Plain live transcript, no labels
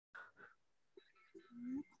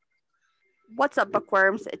What's up,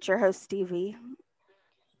 bookworms? It's your host, Stevie.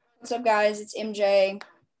 What's up, guys? It's MJ.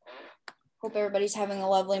 Hope everybody's having a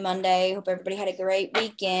lovely Monday. Hope everybody had a great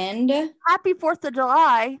weekend. Happy 4th of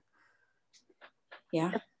July.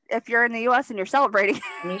 Yeah. If you're in the U.S. and you're celebrating.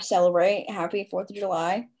 And you celebrate. Happy 4th of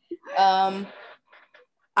July. I'm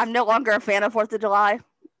no longer a fan of 4th of July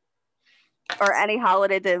or any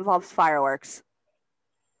holiday that involves fireworks.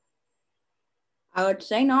 I would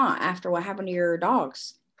say not after what happened to your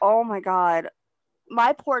dogs. Oh, my God.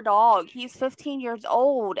 My poor dog. He's 15 years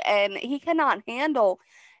old, and he cannot handle.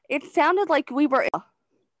 It sounded like we were... it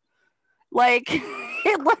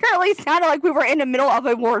literally sounded like we were in the middle of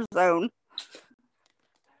a war zone.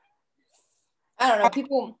 I don't know.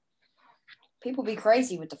 People be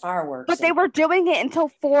crazy with the fireworks. But they were doing it until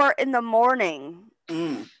 4 a.m.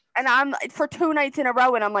 And I'm for 2 nights in a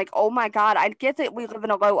row, and I'm like, oh my God, I get that we live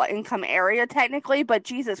in a low income area technically, but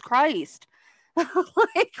Jesus Christ.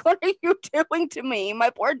 Like, what are you doing to me? My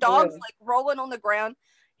poor dog's like rolling on the ground.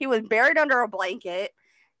 He was buried under a blanket.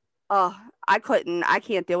 I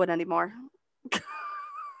can't do it anymore.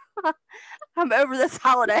 I'm over this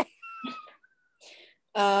holiday.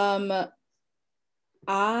 I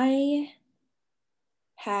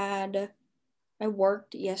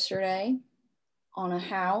worked yesterday on a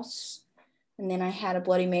house, and then I had a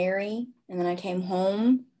Bloody Mary, and then I came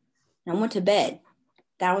home and I went to bed.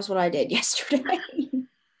 That was what I did yesterday.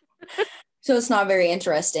 So it's not very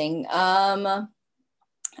interesting. I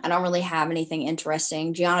don't really have anything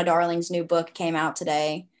interesting. Gianna Darling's new book came out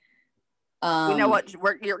today. You know what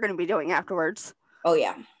you're going to be doing afterwards? Oh,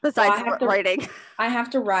 yeah. Besides writing. I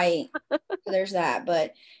have to write. So there's that.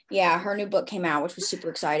 But, yeah, her new book came out, which was super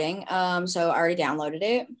exciting. So I already downloaded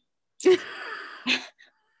it.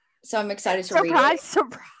 So I'm excited to read it.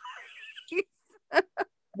 Surprise.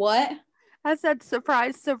 What? I said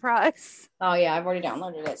surprise. Oh, yeah, I've already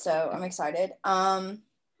downloaded it. So I'm excited. And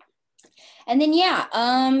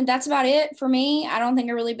then, that's about it for me. I don't think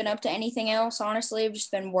I've really been up to anything else, honestly. I've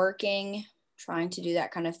just been working, trying to do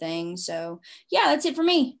that kind of thing. So, yeah, that's it for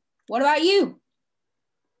me. What about you?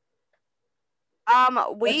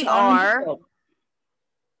 We are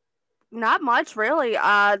not much, really.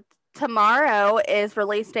 Tomorrow is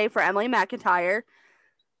release day for Emily McIntyre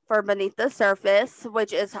for Beneath the Surface,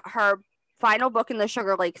 which is her final book in the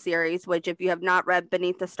Sugar Lake series, which if you have not read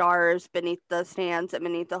Beneath the Stars, Beneath the Stands, and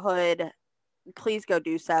Beneath the Hood, please go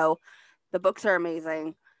do so. The books are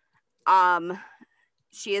amazing.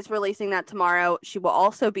 She is releasing that tomorrow. She will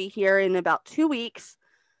also be here in about 2 weeks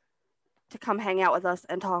to come hang out with us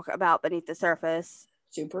and talk about Beneath the Surface.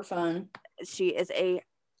 Super fun. She is a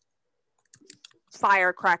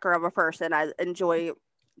firecracker of a person. I enjoy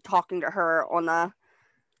talking to her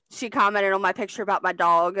she commented on my picture about my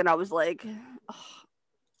dog, and I was like, oh,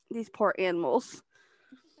 these poor animals.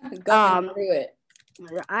 Going through it.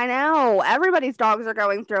 I know. Everybody's dogs are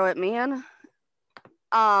going through it, man.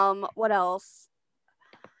 What else?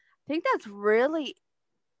 I think that's really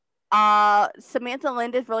Samantha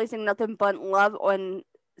Lind is releasing Nothing But Love on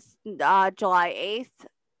July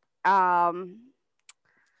 8th.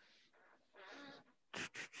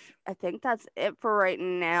 I think that's it for right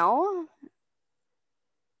now,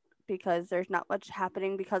 because there's not much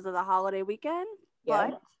happening because of the holiday weekend.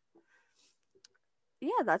 Yeah. But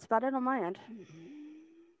yeah, that's about it on my end.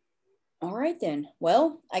 All right, then.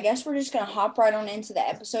 Well, I guess we're just going to hop right on into the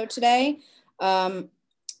episode today.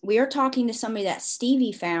 We are talking to somebody that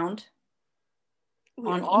Stevie found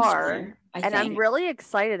on Instagram, and I'm really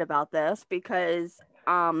excited about this because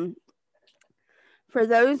for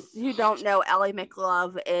those who don't know, Ellie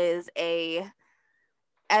McLove is a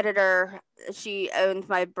editor. She owns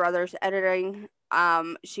my brother's editing.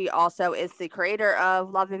 She also is the creator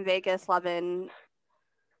of Love in Vegas, I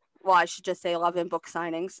should just say Love in Book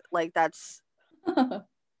Signings. Like, that's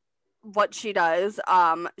what she does.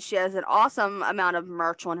 She has an awesome amount of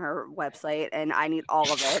merch on her website, and I need all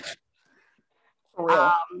of it. For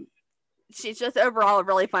real. She's just overall a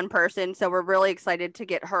really fun person, so we're really excited to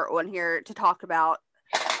get her on here to talk about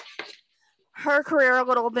her career a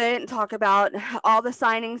little bit and talk about all the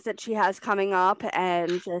signings that she has coming up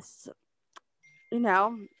and just,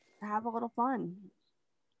 have a little fun.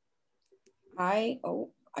 I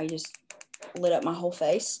just lit up my whole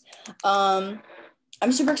face. I'm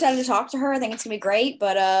super excited to talk to her. I think it's gonna be great,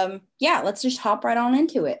 but let's just hop right on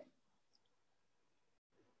into it.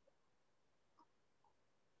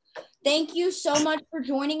 Thank you so much for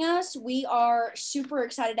joining us. We are super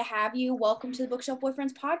excited to have you. Welcome to the Bookshelf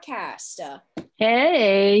Boyfriends podcast.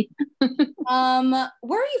 Hey. Where are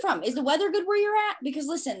you from? Is the weather good where you're at? Because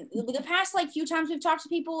listen, the past few times we've talked to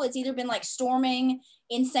people, it's either been storming,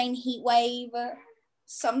 insane heat wave.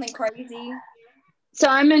 something crazy? So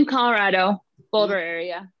I'm in Colorado,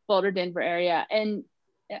 Boulder, Denver area, and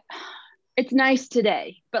it's nice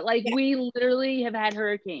today, but like we literally have had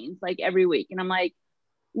hurricanes like every week, and I'm like,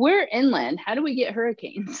 we're inland. How do we get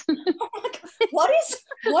hurricanes? Oh my God.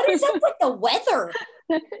 What is up with the weather?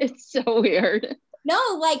 It's so weird. No,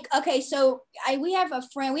 like, okay, so we have a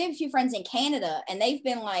few friends in Canada, and they've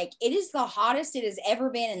been like, it is the hottest it has ever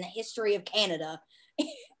been in the history of Canada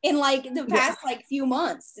in like the past like few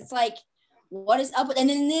months. It's like, what is up with, and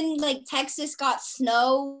then like Texas got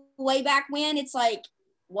snow way back when. It's like,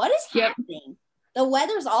 what is happening? The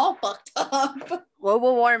weather's all fucked up.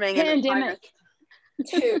 Global warming. Pandemic.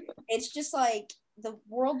 Dude, it's just like the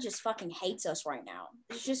world just fucking hates us right now.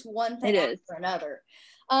 It's just one thing after another.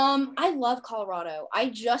 I love Colorado. I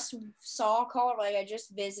just saw Colorado. Like, I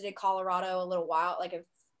just visited Colorado a little while,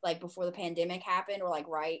 like before the pandemic happened, or like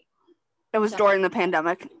right. It was during the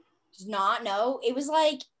pandemic. No, it was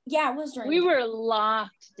like, yeah, it was during. We were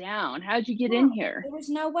locked down. How'd you get in here? There was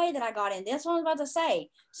no way that I got in. That's what I was about to say.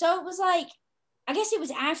 So it was like, I guess it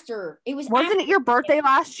was after. Wasn't it your birthday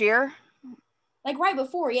last year? Like right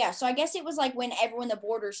before, yeah. So I guess it was like when the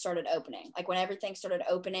borders started opening, like when everything started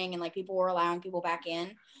opening and like people were allowing people back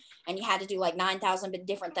in, and you had to do like 9,000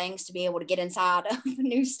 different things to be able to get inside of the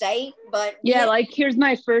new state. But like here's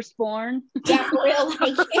my firstborn. Yeah, for real,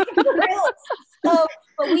 like for real. So,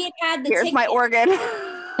 but we had the here's ticket. My organ.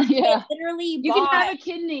 Yeah, literally you can have a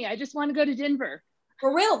kidney. I just want to go to Denver.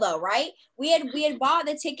 For real though, right? We had bought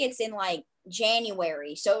the tickets in like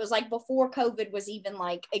January, so it was like before COVID was even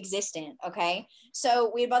like existent. Okay,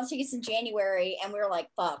 so we had bought the tickets in January, and we were like,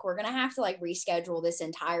 fuck, we're gonna have to like reschedule this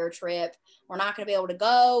entire trip. We're not gonna be able to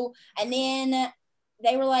go. And then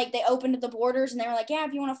they were like, they opened the borders, and they were like, yeah,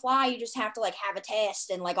 if you want to fly, you just have to like have a test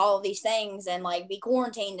and like all of these things and like be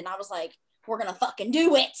quarantined. And I was like, we're gonna fucking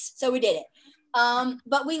do it. So we did it.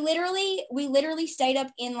 But we literally stayed up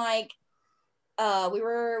in like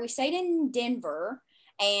we stayed in Denver,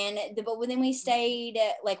 but then we stayed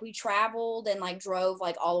like we traveled and like drove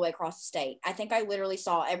like all the way across the state. I think I literally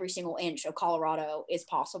saw every single inch of Colorado is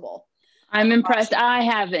possible. I'm impressed. I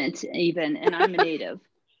haven't even, and I'm a native.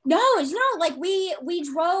 No, it's not like we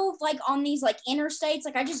drove like on these like interstates.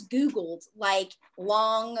 Like I just Googled like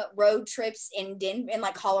long road trips in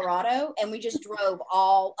like Colorado, and we just drove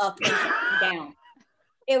all up and down.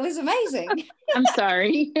 It was amazing. I'm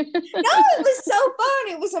sorry. No, it was so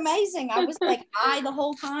fun. It was amazing. I was like high the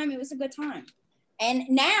whole time. It was a good time. And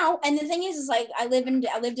the thing is like I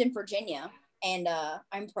lived in Virginia, and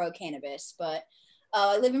I'm pro cannabis, but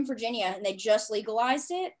I live in Virginia, and they just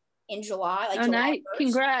legalized it in July. Like nice.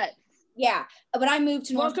 Congrats. Yeah, but I moved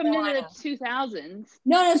to North Carolina. Welcome to the 2000s.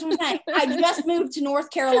 No, that's what I'm saying. I just moved to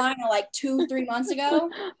North Carolina like 2-3 months ago,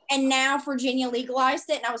 and now Virginia legalized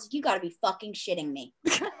it, and I was like, you gotta be fucking shitting me.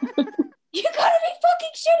 You gotta be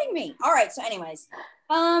fucking shitting me. All right, so anyways,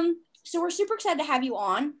 so we're super excited to have you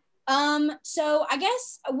on. So I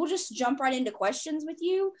guess we'll just jump right into questions with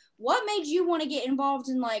you. What made you want to get involved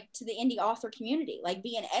in like to the indie author community, like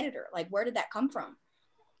be an editor? Like where did that come from?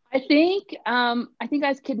 I think I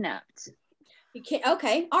was kidnapped.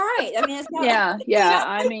 Okay, all right. I mean, that's not, yeah.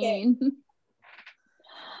 I mean,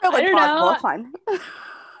 I don't know. Fine.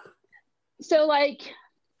 So, like,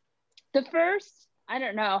 the first, I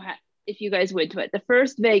don't know if you guys went to it. The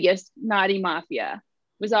first Vegas Naughty Mafia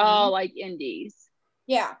was all like indies.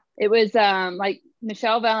 Yeah. It was like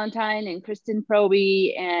Michelle Valentine and Kristen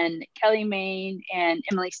Proby and Kelly Maine and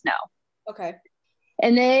Emily Snow. Okay.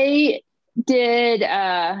 And they did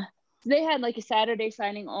they had like a Saturday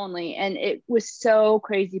signing only, and it was so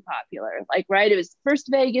crazy popular. Like, right, it was the first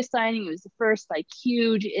Vegas signing, it was the first like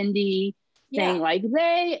huge indie thing. Like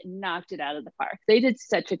they knocked it out of the park. They did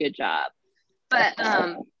such a good job. But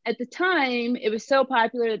at the time it was so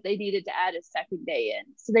popular that they needed to add a second day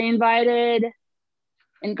in, so they invited,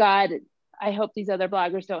 and God, I hope these other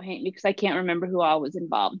bloggers don't hate me because I can't remember who all was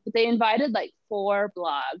involved, but they invited like 4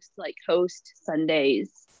 blogs to like host Sundays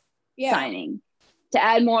signing, to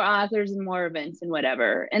add more authors and more events and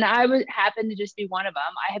whatever. And I happened to just be one of them.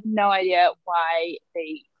 I have no idea why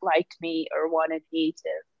they liked me or wanted me to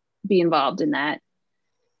be involved in that.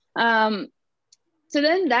 So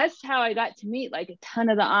then that's how I got to meet like a ton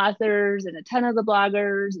of the authors and a ton of the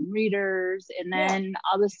bloggers and readers. And then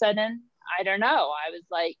all of a sudden, I don't know, I was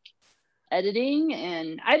like editing,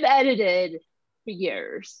 and I've edited for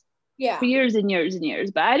years. For years and years and years.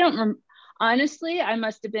 But I don't honestly, I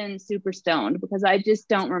must have been super stoned because I just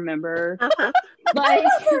don't remember. Like,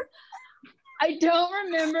 I don't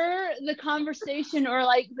remember the conversation or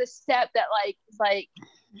like the step that like is like,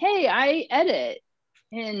 hey, I edit.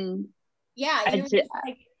 And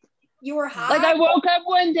You were high? Like I woke up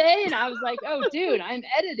one day and I was like, oh dude, I'm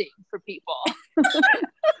editing for people.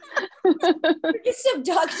 You're just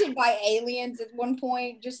abducted by aliens at one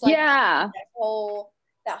point, just like yeah, that whole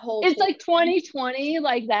it's like 2020,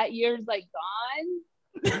 like that year's like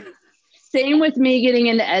gone. Same with me getting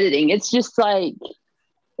into editing. It's just like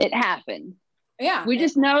it happened. Yeah, we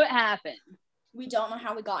just know it happened. We don't know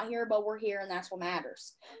how we got here, but we're here, and that's what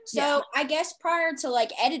matters. So I guess prior to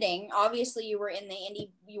like editing, obviously you were in the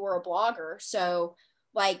indie, you were a blogger. So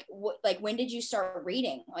like when did you start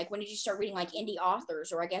reading? Like when did you start reading like indie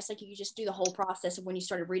authors? Or I guess like you just do the whole process of when you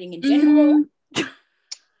started reading in general.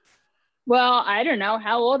 Well, I don't know.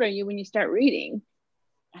 How old are you when you start reading?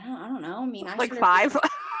 I don't know. I mean, I like 5. I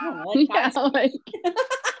don't know, like 5. Yeah, like,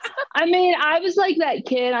 I mean, I was like that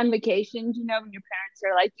kid on vacations, you know, when your parents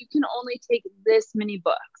are like, you can only take this many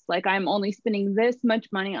books. Like, I'm only spending this much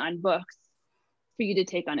money on books for you to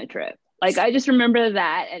take on a trip. Like, I just remember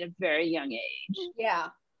that at a very young age. Yeah.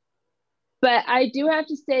 But I do have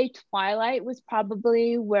to say Twilight was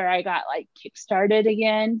probably where I got like kickstarted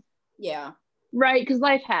again. Yeah. Right, because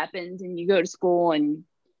life happens and you go to school and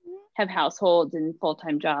have households and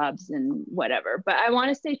full-time jobs and whatever. But I want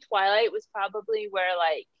to say Twilight was probably where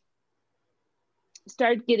like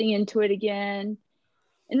started getting into it again.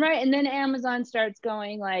 And then Amazon starts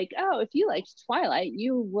going like, oh, if you liked Twilight,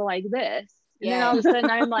 you will like this. And then all of a sudden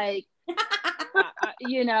I'm like,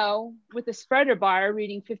 you know, with the spreader bar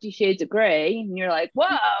reading 50 Shades of Grey, and you're like,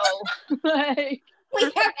 whoa. Like, we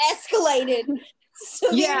have escalated.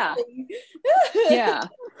 Yeah. Yeah.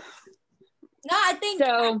 No, I think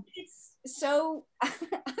so. It's so, I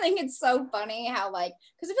think it's so funny how like,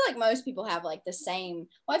 because I feel like most people have like the same,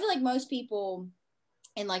 well, I feel like most people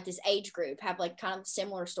in like this age group have like kind of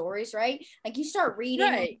similar stories, right? Like you start reading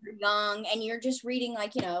when you're young and you're just reading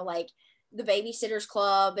like, you know, like the Babysitter's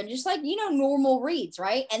Club and just like, you know, normal reads,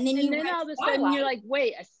 right? And then all of a sudden you're like,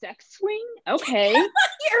 wait, a sex swing? Okay.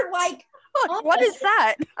 You're like, what is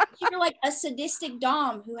that? You're like a sadistic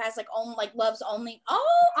dom who has like only like loves only.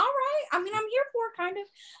 Oh, all right. I mean, I'm here for it, kind of.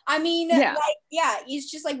 I mean, like, yeah, it's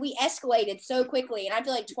just like we escalated so quickly, and I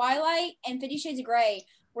feel like Twilight and 50 Shades of Grey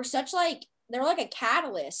were such like they're like a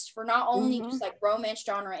catalyst for not only just like romance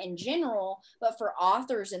genre in general, but for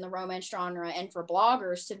authors in the romance genre and for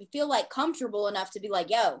bloggers to feel like comfortable enough to be like,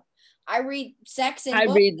 yo, I read sex and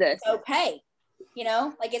books, read this. It's okay. You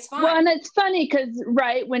know, like it's fine. Well, and it's funny because,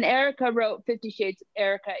 right, when Erica wrote 50 Shades,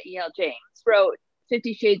 Erica E.L. James wrote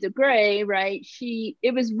 50 Shades of Grey, right?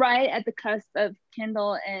 It was right at the cusp of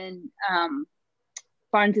Kindle and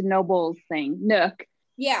Barnes and Noble's thing, Nook,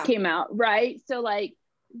 came out, right? So, like,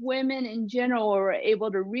 women in general were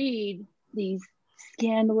able to read these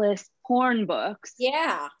scandalous porn books.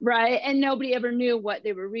 Yeah. Right? And nobody ever knew what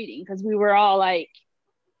they were reading because we were all like,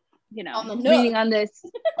 you know, reading on this.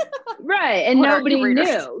 Right. And nobody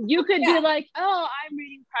knew. You could be like, oh, I'm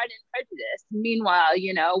reading Pride and Prejudice. Meanwhile,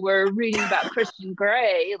 you know, we're reading about Christian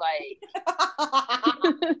Grey. Like,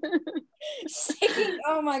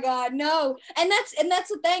 oh my God, no. And that's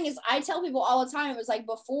the thing is I tell people all the time, it was like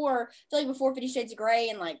before 50 Shades of Grey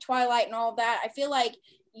and like Twilight and all of that, I feel like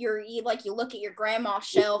you look at your grandma's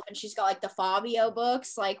shelf and she's got like the Fabio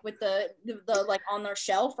books like with the like on their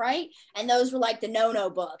shelf, right? And those were like the no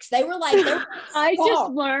books. They were like I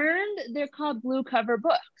just learned they're called blue cover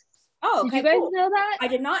books. Oh, okay, did you guys know that? I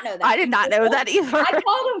did not know that. I did not know that either. I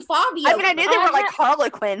called them Fabio. I mean, I knew they were like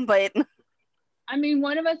Harlequin, but I mean,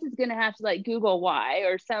 one of us is gonna have to like Google why,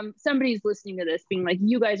 or somebody's listening to this being like,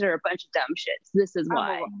 you guys are a bunch of dumb shits. This is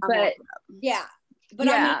why. But yeah. But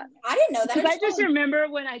I mean, I didn't know that. Because I just remember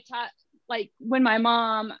when I taught, like when my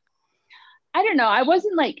mom, I don't know, I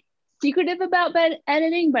wasn't like secretive about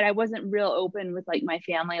editing, but I wasn't real open with like my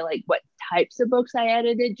family, like what types of books I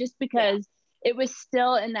edited, just because it was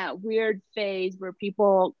still in that weird phase where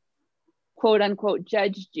people quote unquote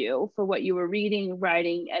judged you for what you were reading,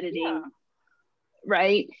 writing, editing,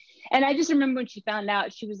 right? And I just remember when she found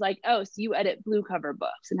out, she was like, oh, so you edit blue cover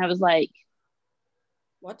books. And I was like,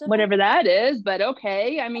 whatever that is, but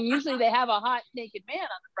okay. I mean, usually they have a hot naked man on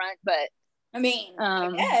the front, but I mean,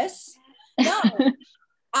 I guess. No.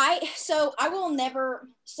 I will never.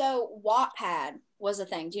 So Wattpad was a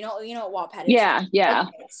thing. Do you know what Wattpad is? Yeah.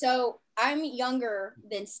 Okay, so I'm younger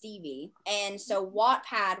than Stevie, and so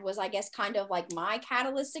Wattpad was, I guess, kind of like my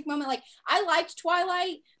catalytic moment. Like I liked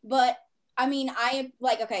Twilight, but I mean,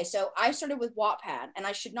 so I started with Wattpad, and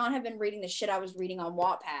I should not have been reading the shit I was reading on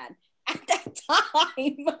Wattpad at that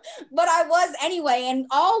time, but I was anyway, and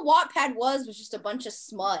all Wattpad was just a bunch of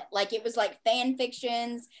smut. Like it was like fan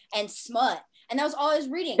fictions and smut, And that was all I was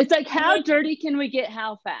reading. It's like, how dirty can we get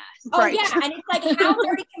how fast? Oh, right. Yeah. And it's like, how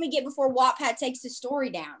dirty can we get before Wattpad takes the story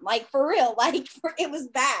down? Like, for real. Like, it was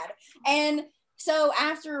bad. And so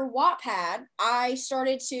after Wattpad, I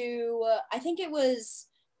started to, I think it was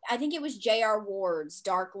J.R. Ward's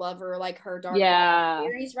Dark Lover, like her Dark Lover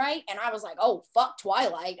series, right? And I was like, oh, fuck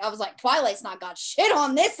Twilight. I was like, Twilight's not got shit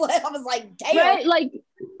on this list. I was like, damn. Right, like,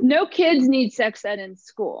 no kids need sex ed in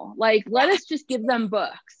school. Like, let us just give them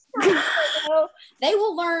books. So they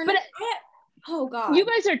will learn. But oh, God. You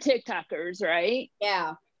guys are TikTokers, right?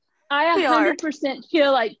 Yeah. I 100%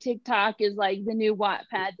 feel like TikTok is like the new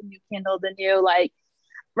Wattpad, the new Kindle, the new, like,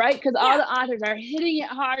 right? Because all the authors are hitting it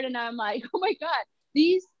hard, and I'm like, oh my God,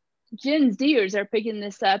 these Gen Zers are picking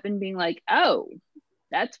this up and being like, oh,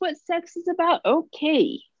 that's what sex is about?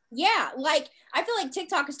 Okay. Yeah, like, I feel like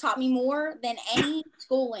TikTok has taught me more than any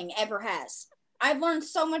schooling ever has. I've learned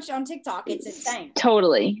so much on TikTok, it's insane.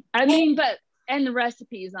 Totally. I mean, and the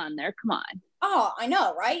recipes on there, come on. Oh, I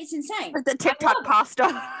know, right? It's insane. The TikTok pasta.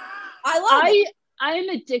 I love it. I'm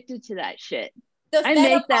addicted to that shit. The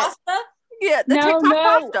feta pasta? Yeah, the TikTok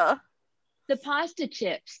pasta. The pasta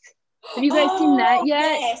chips. Have you guys seen that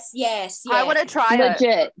yet? Yes. I want to try it.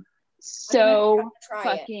 Legit. So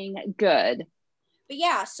fucking good. But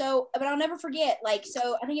yeah, but I'll never forget, like,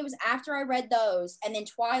 so I think it was after I read those, and then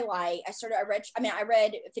Twilight, I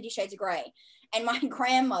read 50 Shades of Grey, and my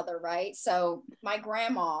grandmother, right? So my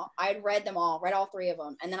grandma, I'd read all three of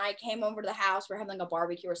them. And then I came over to the house, we're having like a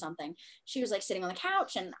barbecue or something. She was like sitting on the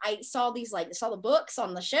couch, and I saw the books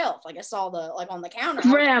on the shelf. Like I saw on the counter.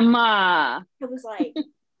 Grandma.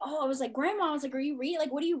 I was like, Grandma, I was like, are you reading?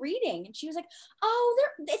 Like, what are you reading? And she was like, oh,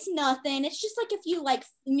 it's nothing. It's just like a few, like,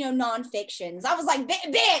 nonfictions. I was like,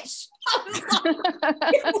 bitch. I was like,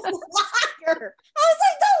 you liar. I was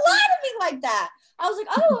like, don't lie to me like that. I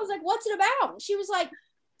was like, what's it about? And she was like,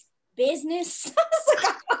 business. I was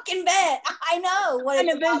like, I fucking bet. I know what kind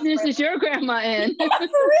of business is your grandma in. Yeah, for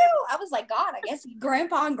real. I was like, God, I guess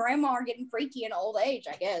Grandpa and Grandma are getting freaky in old age,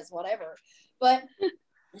 I guess, whatever. But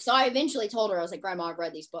so I eventually told her, I was like, Grandma, I've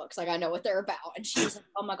read these books. Like, I know what they're about. And she was like,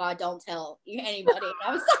 oh my God, don't tell anybody. And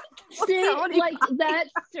I was like, see, like, that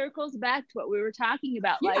circles back to what we were talking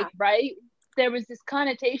about. Yeah. Like, right? There was this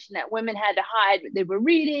connotation that women had to hide what they were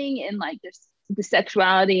reading, and like the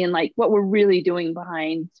sexuality, and like what we're really doing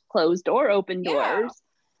behind closed or open doors,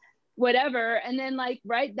 whatever. And then, like,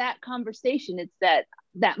 right, that conversation, it's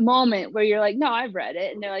that moment where you're like, no, I've read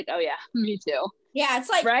it. And they're like, oh yeah, me too. Yeah, it's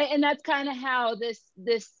like, right. And that's kind of how this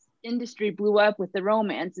industry blew up with the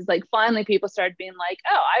romance. Is like, finally people started being like,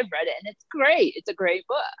 oh, I've read it and it's great. It's a great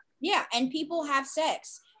book. Yeah. And people have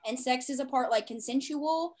sex, and sex is a part, like,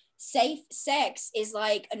 consensual, safe sex is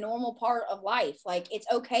like a normal part of life. Like, it's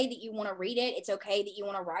okay that you want to read it. It's okay that you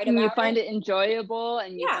want to write about it. You find it enjoyable,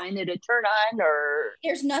 and you find it a turn on, or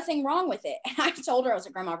there's nothing wrong with it. And I told her, I was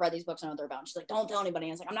like, Grandma, I've read these books, I know what they're about. And she's like, don't tell anybody. I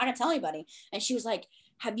was like, I'm not gonna tell anybody. And she was like,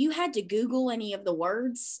 have you had to Google any of the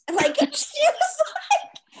words? Like, she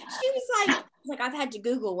was like, I've had to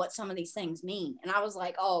Google what some of these things mean. And I was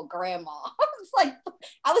like, oh, Grandma.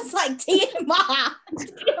 I was like, TMI.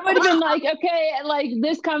 It would have been like, okay, like,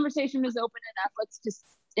 this conversation is open enough. Let's just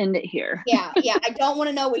end it here. Yeah. I don't want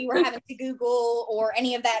to know what you were having to Google or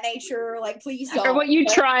any of that nature. Like, please don't. Or what you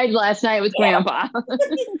tried last night with Grandpa.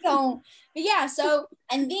 Don't. But yeah, so,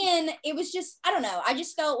 and then it was just, I don't know. I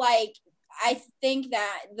just felt like, I think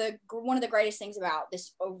that one of the greatest things about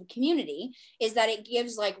this community is that it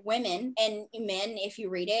gives, like, women and men, if you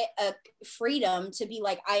read it, a freedom to be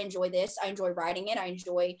like, I enjoy this. I enjoy writing it. I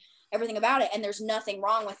enjoy everything about it. And there's nothing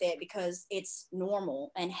wrong with it because it's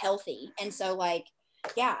normal and healthy. And so, like,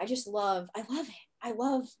 yeah, I love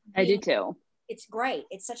it. I do too. It's great.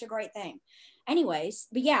 It's such a great thing. Anyways,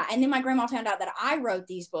 but yeah. And then my grandma found out that I wrote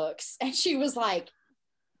these books, and she was like,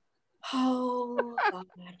 oh God.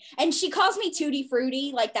 And she calls me Tutti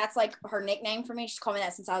Frutti, like that's like her nickname for me. She's called me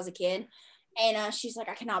that since I was a kid. And she's like,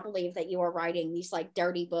 I cannot believe that you are writing these, like,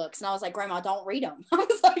 dirty books. And I was like, Grandma, don't read them. I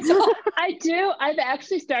was like, don't. I do. I've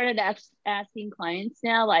actually started asking clients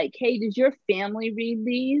now, like, hey, does your family read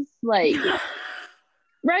these? Like,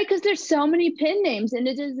 right? Because there's so many pen names, and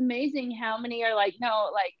it is amazing how many are like, no,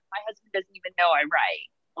 like, my husband doesn't even know I write.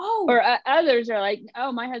 Oh. Or others are like,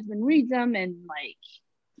 oh, my husband reads them, and like,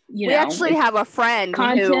 we actually have a friend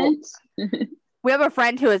we have a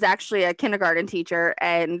friend who is actually a kindergarten teacher,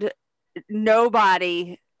 and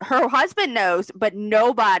her husband knows, but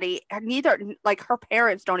neither, like, her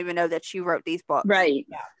parents don't even know that she wrote these books. Right.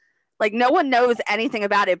 Yeah. Like, no one knows anything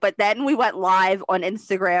about it. But then we went live on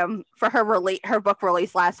Instagram for her book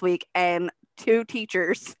release last week, and 2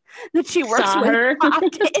 teachers that she works with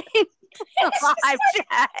popped in. live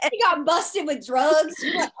chat. She got busted with drugs.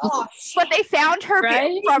 You're like, oh shit. But they found her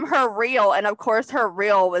Right? from her reel, and of course her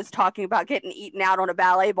reel was talking about getting eaten out on a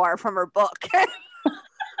ballet bar from her book.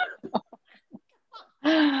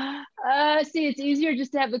 See, it's easier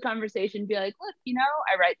just to have the conversation, be like, look,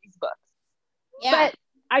 I write these books. Yeah. But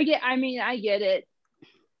I get it.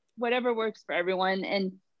 Whatever works for everyone.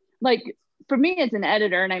 And like for me as an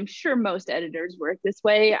editor, and I'm sure most editors work this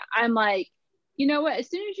way, I'm like, you know what? As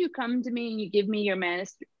soon as you come to me and you give me your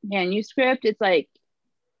manuscript, it's like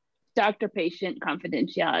doctor-patient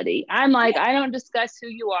confidentiality. I'm like, I don't discuss who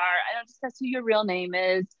you are. I don't discuss who your real name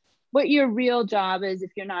is, what your real job is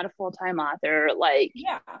if you're not a full-time author. Like,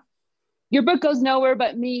 yeah, your book goes nowhere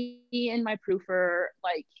but me and my proofer.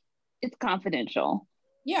 Like, it's confidential.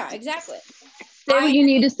 Yeah, exactly. Say what you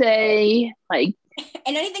need to say. Like,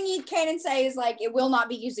 and anything you can say is like, it will not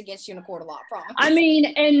be used against you in a court of law, promise. I mean,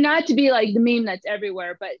 and not to be like the meme that's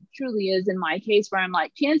everywhere, but truly is in my case where I'm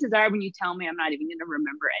like, chances are when you tell me, I'm not even going to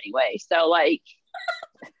remember anyway. So like,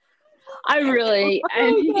 I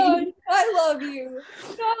God, I love you.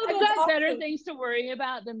 No, I've got better things to worry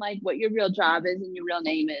about than like what your real job is and your real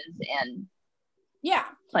name is. And yeah,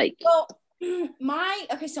 like, well,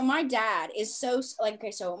 so my dad is so like,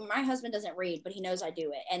 so my husband doesn't read, but he knows I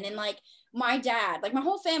do it. And then like my dad, like my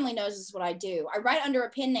whole family knows this is what I do. I write under a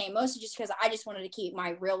pen name, mostly just because I just wanted to keep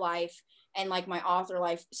my real life and like my author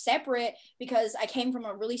life separate, because I came from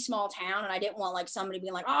a really small town and I didn't want like somebody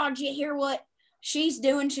being like, oh, did you hear what she's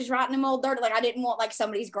doing? She's writing them old dirt. Like I didn't want like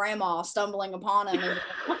somebody's grandma stumbling upon him and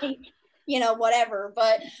like, whatever.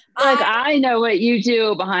 But I know what you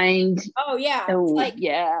do behind. Oh yeah. Oh, like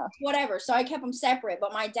yeah. Whatever. So I kept them separate.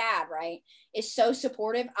 But my dad, right, is so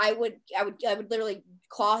supportive. I would literally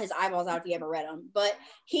claw his eyeballs out if he ever read them. But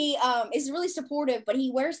he is really supportive. But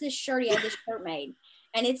he wears this shirt. He had this shirt made,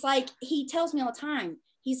 and it's like he tells me all the time.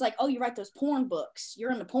 He's like, "Oh, you write those porn books.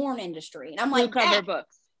 You're in the porn industry." And I'm like, cover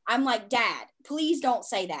books. I'm like, Dad, please don't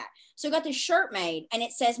say that. So I got this shirt made, and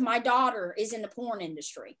it says my daughter is in the porn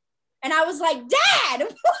industry. And I was like, Dad, what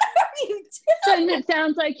are you doing? And it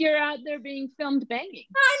sounds like you're out there being filmed banging.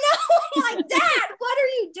 I know. I'm like, Dad, what are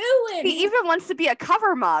you doing? He even wants to be a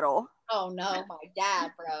cover model. Oh no, my dad,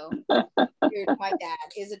 bro. Dude, my dad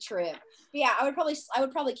is a trip. But yeah, I would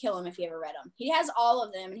probably kill him if he ever read them. He has all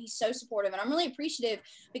of them, and he's so supportive. And I'm really appreciative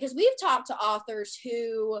because we've talked to authors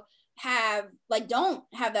who don't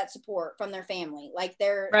have that support from their family. Like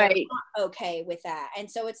they're not okay with that. And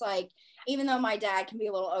so it's like, even though my dad can be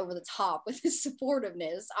a little over the top with his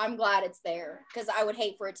supportiveness, I'm glad it's there, because I would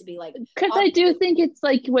hate for it to be like, because I do think it's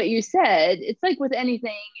like what you said, it's like with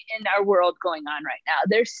anything in our world going on right now,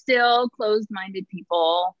 there's still closed-minded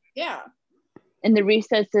people in the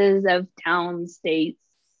recesses of towns, states,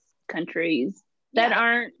 countries that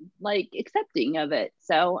aren't like accepting of it.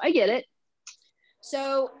 So I get it.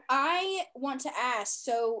 So I want to ask,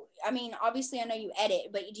 so I mean, obviously I know you edit,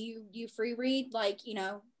 but do you free read, like,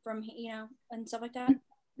 from, and stuff like that?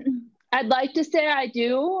 I'd like to say I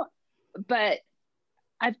do, but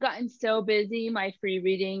I've gotten so busy, my free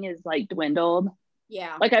reading is like dwindled.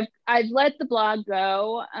 Yeah. Like I've let the blog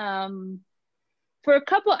go for a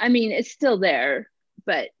couple, I mean, it's still there,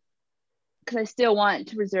 but because I still want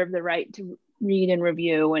to reserve the right to read and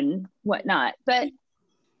review and whatnot. But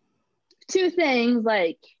two things,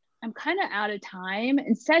 like I'm kind of out of time,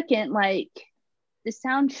 and second, like this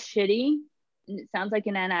sounds shitty and it sounds like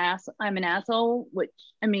I'm an asshole, which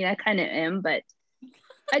I mean I kind of am, but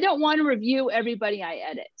I don't want to review everybody I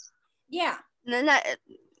edit. Yeah. And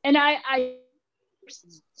I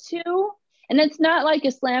too, and it's not like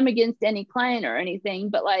a slam against any client or anything,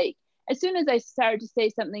 but like as soon as I started to say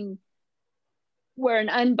something where an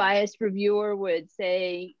unbiased reviewer would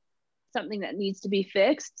say something that needs to be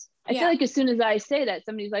fixed, I feel like as soon as I say that,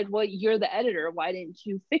 somebody's like, well, you're the editor, why didn't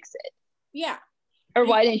you fix it? Yeah. Or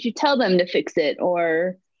why didn't you tell them to fix it?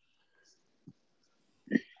 Or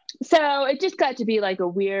so it just got to be like a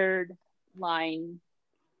weird line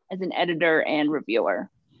as an editor and reviewer.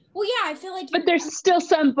 Well, yeah, I feel like but there's still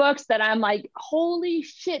some books that I'm like, holy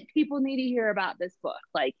shit, people need to hear about this book.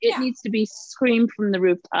 Like it needs to be screamed from the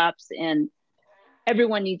rooftops and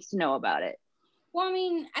everyone needs to know about it. Well, I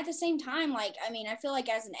mean, at the same time, like, I mean, I feel like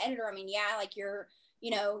as an editor, I mean, yeah, like you're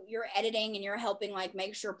editing and you're helping like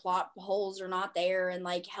make sure plot holes are not there and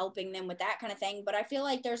like helping them with that kind of thing. But I feel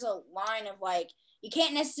like there's a line of like, you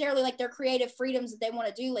can't necessarily, like, their creative freedoms that they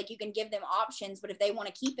want to do, like you can give them options, but if they want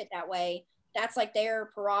to keep it that way, that's like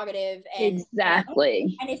their prerogative. And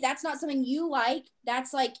exactly. And if that's not something you like,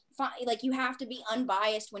 that's like fine. Like you have to be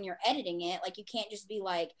unbiased when you're editing it. Like you can't just be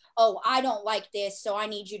like, oh, I don't like this, so I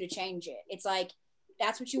need you to change it. It's like,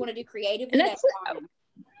 that's what you want to do creatively. And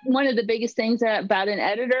one of the biggest things about an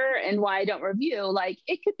editor and why I don't review. Like,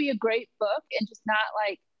 it could be a great book and just not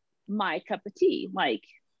like my cup of tea. Like,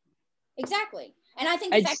 exactly. And I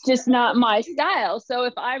think it's just not my style. So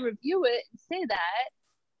if I review it and say that,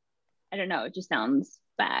 I don't know, it just sounds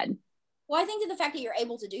bad. Well, I think that the fact that you're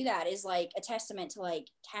able to do that is like a testament to like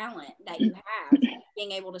talent that you have,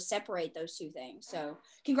 being able to separate those two things. So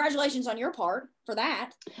congratulations on your part for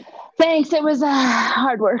that. Thanks. It was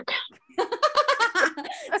hard work.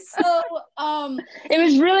 So it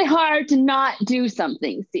was really hard to not do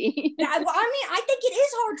something. See, I mean, I think it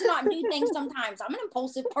is hard to not do things sometimes. I'm an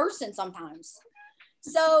impulsive person sometimes.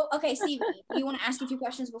 So okay, Stevie, you want to ask a few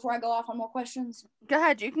questions before I go off on more questions? Go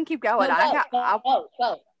ahead, you can keep going.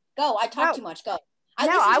 Go. I talk too much. Go.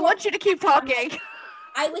 I want you to keep talking.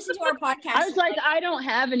 I listened to our podcast. I was like, I don't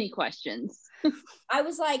have any questions. I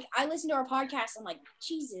listened to our podcast. I'm like,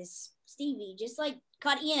 Jesus, Stevie, just like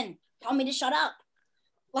cut in. Tell me to shut up.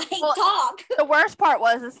 Like, talk. The worst part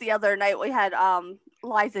was the other night we had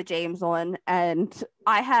Liza James on, and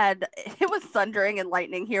it was thundering and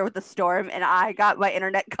lightning here with the storm, and I got my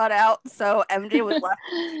internet cut out, so MJ was left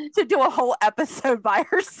to do a whole episode by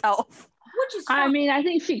herself. Which is fun. I mean, I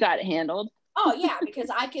think she got it handled. Oh yeah, because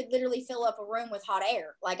I could literally fill up a room with hot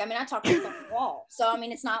air. Like, I mean, I talked to the fucking wall. So I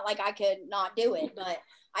mean, it's not like I could not do it, but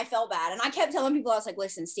I felt bad. And I kept telling people, I was like,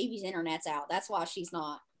 listen, Stevie's internet's out. That's why she's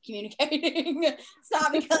not communicating. It's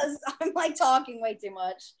not because I'm like talking way too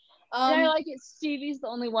much. And I like it. Stevie's the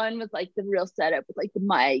only one with like the real setup with like the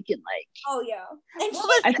mic and like. Oh yeah. And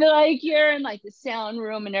I feel like you're in like the sound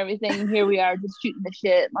room and everything. And here we are just shooting the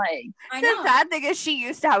shit. Like, the sad thing is she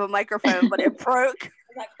used to have a microphone, but it broke.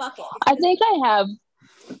 Like, fuck it. I think I have.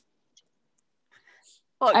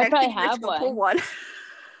 Well, I probably have one.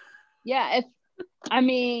 Yeah,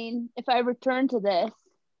 if I return to this,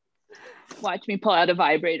 watch me pull out a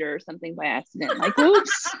vibrator or something by accident. Like,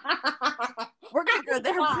 oops. We're gonna go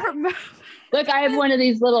there. Look, I have one of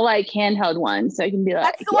these little like handheld ones, so I can be like.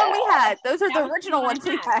 That's the one we had. Those are the original ones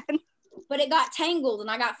we had. But it got tangled, and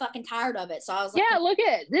I got fucking tired of it. So I was like, yeah, look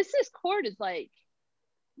at this cord is like.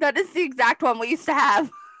 That is the exact one we used to have.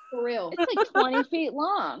 For real. It's like 20 feet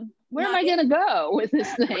long. Where am I gonna go with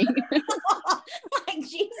this thing? Like,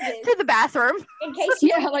 Jesus. To the bathroom. In case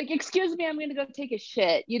like, excuse me, I'm gonna go take a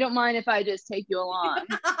shit. You don't mind if I just take you along?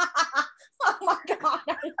 Oh my god,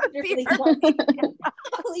 really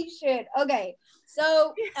holy shit. Okay,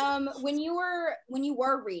 so when you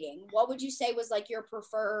were reading, what would you say was like your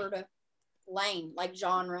preferred lane, like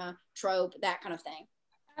genre, trope, that kind of thing?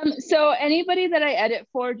 So anybody that I edit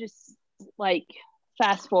for, just like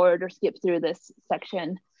fast forward or skip through this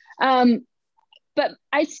section. But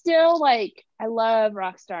I still like, I love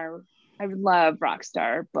Rockstar. I love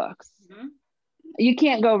Rockstar books. Mm-hmm. You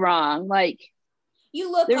can't go wrong. Like, you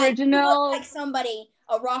look like somebody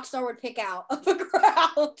a rock star would pick out of a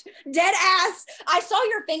crowd. Dead ass. I saw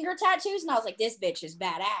your finger tattoos and I was like, this bitch is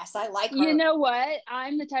badass. I like her. You know what?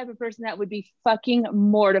 I'm the type of person that would be fucking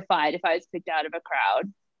mortified if I was picked out of a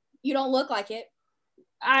crowd. You don't look like it.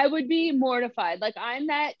 I would be mortified. Like, I'm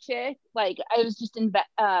that chick. Like, I was just in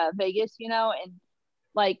Vegas, and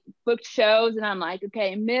like booked shows, and I'm like,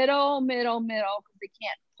 okay, middle, because they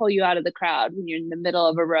can't pull you out of the crowd when you're in the middle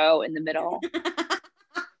of a row in the middle.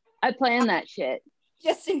 I plan that shit.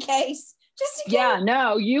 Just in case. Yeah,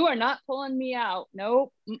 no, you are not pulling me out.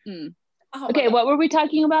 Nope. Mm-mm. Oh, okay, what were we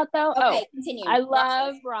talking about though? Okay, continue. I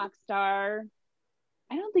love Rockstar.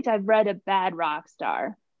 I don't think I've read a bad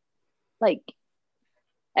Rockstar. Like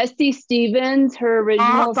S.D. Stevens, her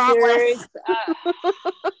original series.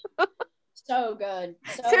 So good.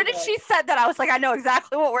 As soon as she said that, I was like, I know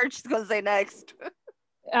exactly what word she's going to say next.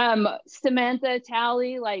 Samantha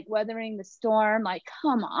Talley, like Weathering the Storm. Like,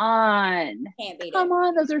 come on. Can't beat it. Come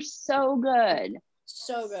on, those are so good.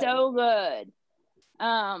 So good. So good.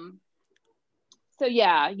 So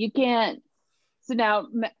yeah, you can't. So now,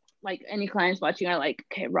 like, any clients watching are like,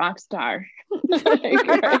 okay, Rockstar. Like,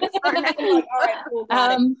 all right,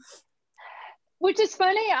 cool, which is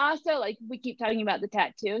funny. Also, like, we keep talking about the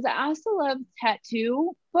tattoos. I also love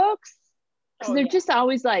tattoo books because they're just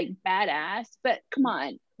always like badass. But come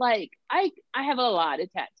on, like, I have a lot of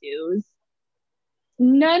tattoos.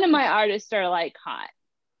 None of my artists are like hot.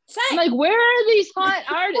 Same. I'm like, where are these hot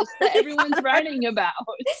artists that everyone's writing about?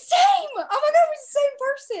 The same. Oh my god, we're the same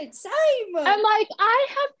person. Same. I'm like, I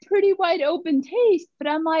have pretty wide open taste, but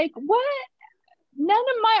I'm like, what? None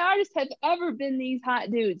of my artists have ever been these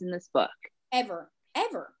hot dudes in this book. Ever.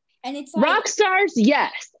 And it's like rock stars,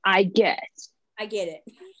 yes, I get it.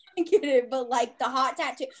 I get it, but like the hot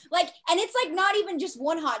tattoo, like, and it's like not even just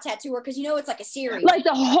one hot tattooer because it's like a series. Like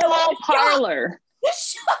the whole parlor. The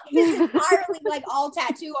shop is entirely like all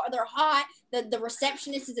tattoo. They're hot. The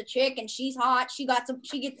receptionist is a chick, and she's hot. She gets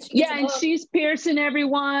and she's piercing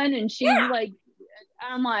everyone, and she's like,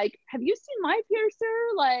 I'm like, have you seen my piercer?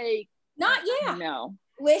 Like, not yet. No.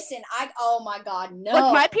 Listen, oh my God, no.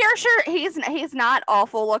 Look, my piercer, he's not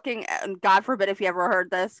awful looking. And God forbid if you ever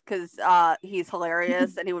heard this, because he's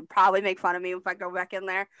hilarious and he would probably make fun of me if I go back in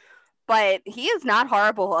there. But he is not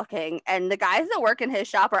horrible looking, and the guys that work in his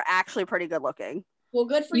shop are actually pretty good looking. Well,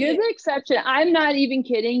 good for you. You're the exception. I'm not even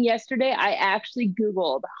kidding. Yesterday, I actually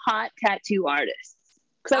Googled hot tattoo artists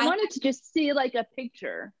because I wanted to just see like a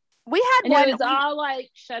picture. We had and it was all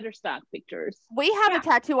like Shutterstock pictures. We have a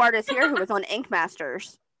tattoo artist here who was on Ink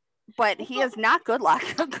Masters, but he is not good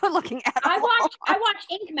looking at all. I watch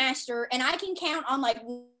Ink Master, and I can count on like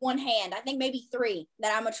one hand, I think maybe 3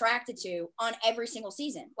 that I'm attracted to on every single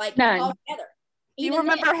season, like all together. Do you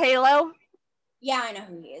remember Halo? Yeah, I know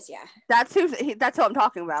who he is. Yeah, that's who I'm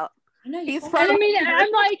talking about. I know he's from. I mean,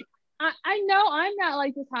 I'm like. I know I'm not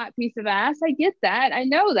like this hot piece of ass. I get that. I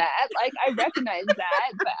know that. Like, I recognize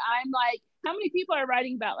that. But I'm like, how many people are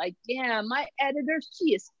writing about, like, damn, my editor,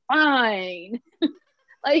 she is fine.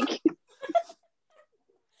 Like,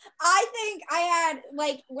 I think I had,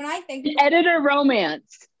 like, when I think editor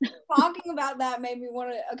romance. Talking about that made me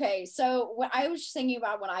want to, okay, so what I was just thinking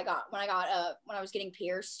about when I was getting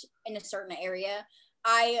pierced in a certain area,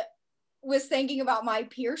 I was thinking about my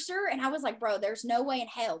piercer, and I was like, bro, there's no way in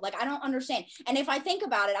hell. Like, I don't understand. And if I think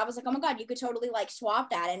about it, I was like, oh my God, you could totally like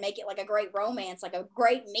swap that and make it like a great romance, like a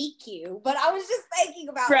great meet cute. But I was just thinking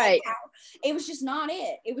about like, how it was just not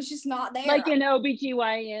it. It was just not there. Like an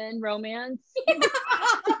OBGYN romance.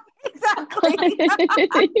 Exactly.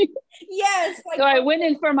 Yes. Like, so I went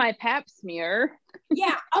in for my pap smear.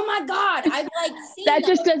 Yeah. Oh my God. I've like seen that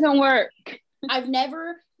just doesn't work. I've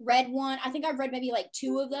never read one. I think I've read maybe like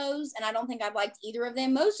 2 of those, and I don't think I've liked either of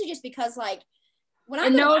them, mostly just because like when I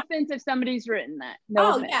no offense if somebody's written that.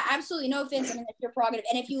 No offense. Yeah, absolutely no offense. I mean, it's your prerogative,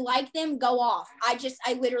 and if you like them, go off. I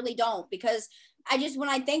literally don't, because when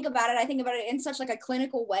I think about it, I think about it in such like a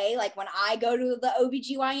clinical way. Like when I go to the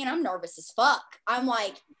OBGYN, I'm nervous as fuck. I'm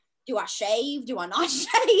like, do I shave? Do I not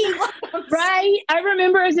shave? Right. I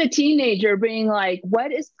remember as a teenager being like,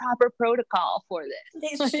 what is proper protocol for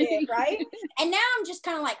this shit, right? And now I'm just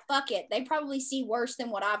kind of like, fuck it. They probably see worse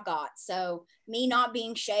than what I've got. So me not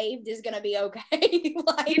being shaved is going to be okay.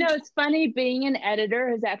 Like, you know, it's funny, being an editor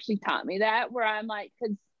has actually taught me that, where I'm like,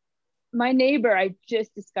 because my neighbor, I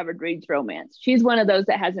just discovered, reads romance. She's one of those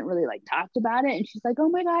that hasn't really like talked about it. And she's like, oh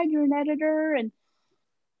my God, you're an editor. And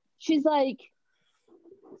she's like,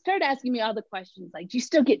 started asking me all the questions, like, do you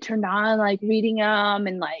still get turned on like reading them,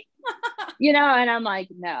 and like, you know, and I'm like,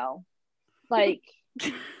 no, like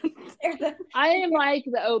I am like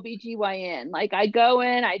the OBGYN. Like, I go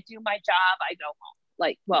in, I do my job, I go home.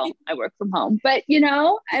 Like, well, I work from home, but you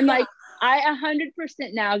know, I'm like, I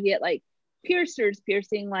 100% now get like piercers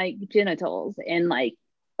piercing like genitals, and like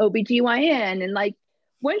OBGYN, and like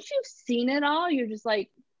once you've seen it all, you're just like,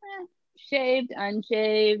 shaved,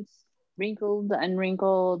 unshaved, wrinkled,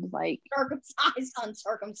 unwrinkled, like circumcised,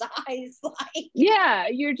 uncircumcised, like, yeah,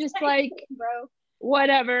 you're just like, bro,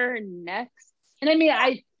 whatever, next. And I mean,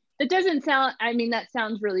 that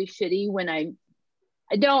sounds really shitty when I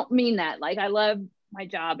don't mean that. Like, I love my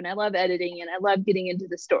job and I love editing and I love getting into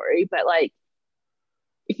the story, but like,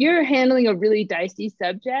 if you're handling a really dicey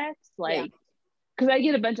subject, like, because I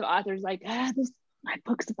get a bunch of authors like, my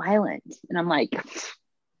book's violent, and I'm like,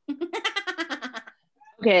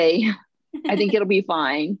 okay, I think it'll be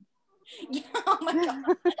fine. Yeah, oh my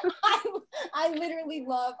God. I literally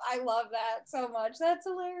love that so much. That's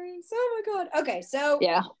hilarious. Oh my God. Okay, so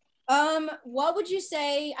yeah. What would you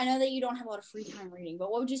say? I know that you don't have a lot of free time reading, but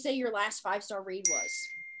what would you say your last 5-star read was?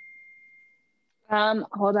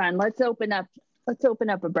 Hold on. Let's open up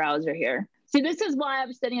a browser here. See, this is why I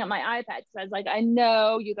was setting up my iPad, because I was like, I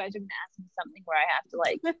know you guys are gonna ask me something where I have to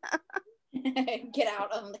like get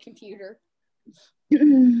out on the computer.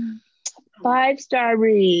 5-star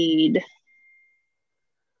read.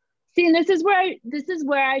 See, and this is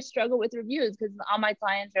where I struggle with reviews, because all my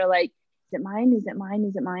clients are like, is it mine? Is it mine?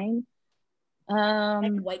 Is it mine?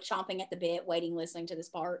 Like wait, chomping at the bit, waiting, listening to this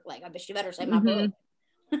part. Like, I bet you better say my book.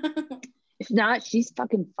 If not, she's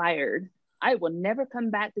fucking fired. I will never come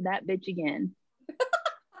back to that bitch again.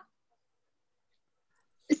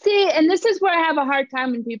 See, and this is where I have a hard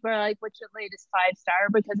time when people are like, what's your latest 5-star?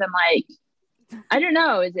 Because I'm like, I don't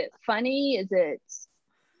know. Is it funny? Is it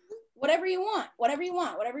whatever you want? Whatever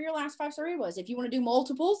your last 5-star read was. If you want to do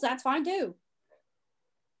multiples, that's fine too.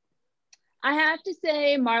 I have to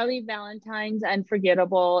say Marley Valentine's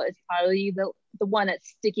Unforgettable is probably the one that's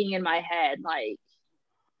sticking in my head, like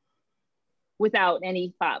without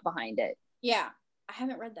any thought behind it. Yeah, I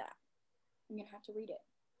haven't read that. I'm gonna have to read it.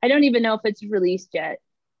 I don't even know if it's released yet.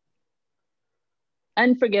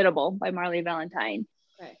 Unforgettable by Marley Valentine.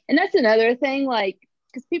 Okay. And that's another thing, like,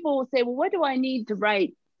 because people will say, well, what do I need to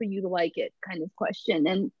write for you to like it, kind of question.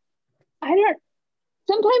 And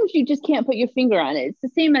sometimes you just can't put your finger on it. It's the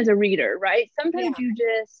same as a reader, right? Sometimes you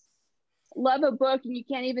just love a book and you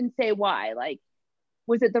can't even say why. Like,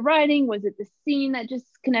 was it the writing? Was it the scene that just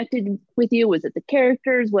connected with you? Was it the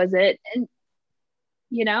characters? Was it, and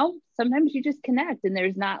you know, sometimes you just connect and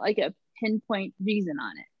there's not like a pinpoint reason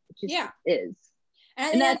on it. It just is.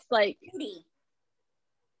 And that's like beauty.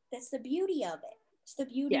 That's the beauty of it. It's the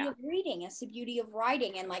beauty of reading. It's the beauty of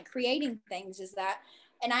writing and like creating things is that.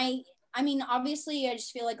 And I mean, obviously I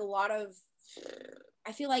just feel like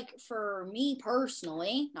I feel like for me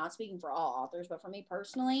personally, not speaking for all authors, but for me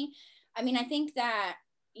personally, I mean, I think that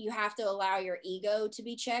you have to allow your ego to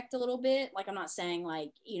be checked a little bit. Like, I'm not saying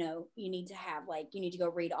like, you know, you need to go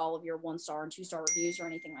read all of your 1-star and 2-star reviews or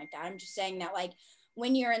anything like that. I'm just saying that like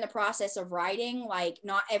when you're in the process of writing, like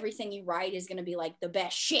not everything you write is going to be like the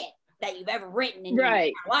best shit that you've ever written in your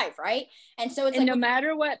life. Right. And so it's like, no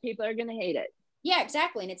matter what, people are going to hate it. Yeah,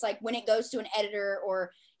 exactly. And it's like when it goes to an editor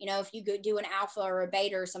or, you know, if you go do an alpha or a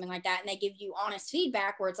beta or something like that, and they give you honest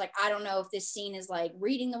feedback where it's like, I don't know if this scene is like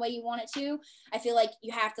reading the way you want it to. I feel like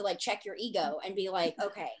you have to like check your ego and be like,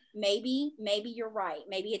 okay, maybe you're right.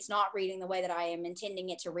 Maybe it's not reading the way that I am intending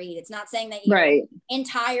it to read. It's not saying that your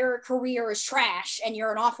entire career is trash and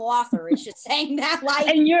you're an awful author. It's just saying that like,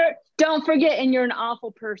 and don't forget, and you're an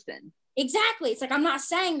awful person. Exactly. It's like, I'm not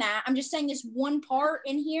saying that. I'm just saying this one part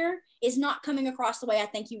in here is not coming across the way I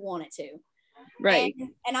think you want it to. Right.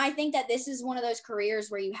 And I think that this is one of those careers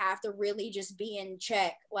where you have to really just be in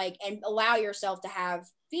check, like, and allow yourself to have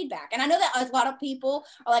feedback. And I know that a lot of people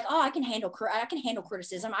are like, oh, I can handle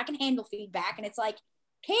criticism. I can handle feedback. And it's like,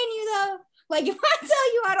 can you though? Like, if I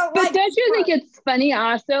tell you I don't but don't you think it's funny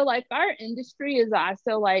also, like our industry is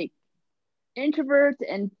also like introverts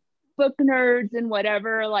and book nerds and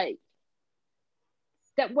whatever, like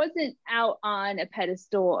that wasn't out on a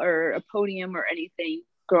pedestal or a podium or anything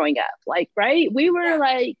growing up, like, right? We were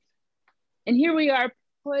like, and here we are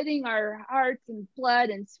putting our hearts and blood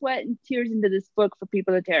and sweat and tears into this book for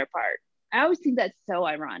people to tear apart. I always think that's so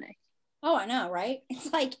ironic. Oh, I know, right?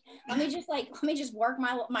 It's like, let me just work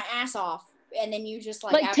my ass off, and then you just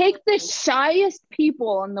take the shyest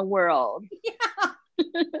people in the world. Yeah.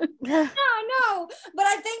 No, but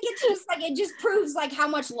I think it's just like, it just proves like how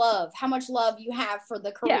much love you have for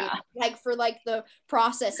the career, like for like the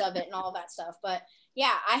process of it and all that stuff. But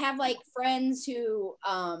yeah, I have like friends who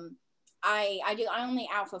I only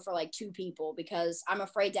alpha for like 2 people because I'm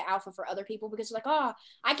afraid to alpha for other people because they're like, oh,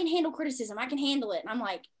 I can handle criticism, I can handle it, and I'm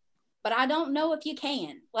like, but I don't know if you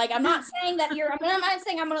can. Like, I'm not saying that I'm not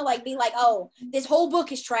saying I'm going to like be like, oh, this whole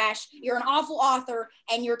book is trash. You're an awful author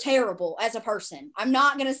and you're terrible as a person. I'm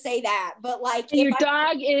not going to say that, but like. And your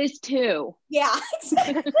dog is too. Yeah,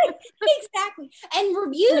 exactly. Exactly. And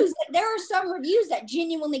reviews, there are some reviews that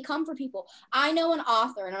genuinely come from people. I know an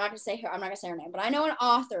author, and I'm not going to say her name, but I know an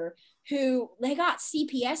author who they got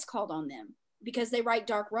CPS called on them because they write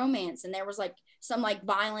dark romance and there was like some like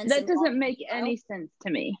violence. That doesn't make any sense to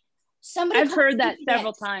me. I've heard that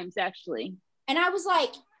several times actually. And I was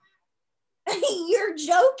like, you're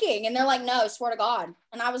joking. And they're like, no, swear to God.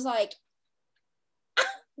 And I was like,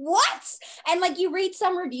 what? And like, you read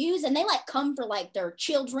some reviews and they like come for like their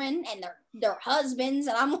children and their husbands.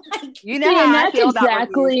 And I'm like, you know, how I feel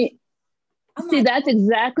exactly. That's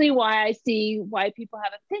exactly why I see why people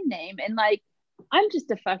have a pen name. And like, I'm just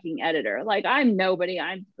a fucking editor. Like, I'm nobody.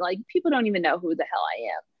 I'm like, people don't even know who the hell I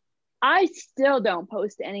am. I still don't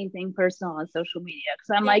post anything personal on social media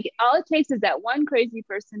because I'm like, all it takes is that one crazy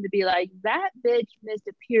person to be like, that bitch missed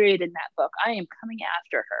a period in that book. I am coming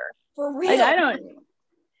after her. For real. Like,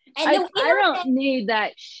 I don't need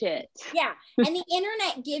that shit. Yeah. And the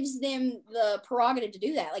internet gives them the prerogative to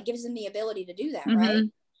do that. Like, gives them the ability to do that, right?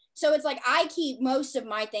 So it's like, I keep most of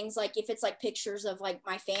my things, like if it's like pictures of like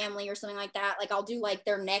my family or something like that, like I'll do like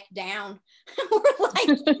their neck down or like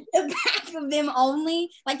the back of them only,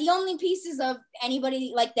 like the only pieces of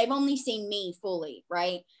anybody, like they've only seen me fully,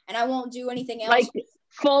 right? And I won't do anything else. Like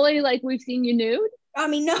fully, like we've seen you nude? I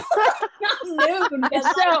mean, no, not nude.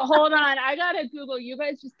 So hold on, I gotta Google. You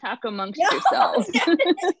guys just talk amongst yourselves.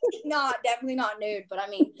 Definitely not nude. But I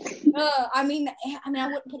mean, I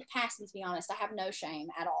wouldn't put it past me, to be honest. I have no shame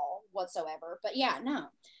at all whatsoever. But yeah, no,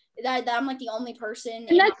 I'm like the only person.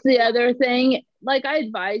 And that's the other thing. Like, I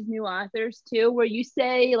advise new authors too, where you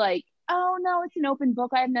say like, oh no, it's an open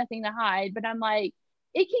book, I have nothing to hide. But I'm like,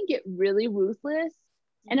 it can get really ruthless.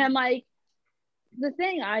 And I'm like, the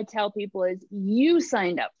thing I tell people is, you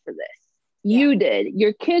signed up for this. You did.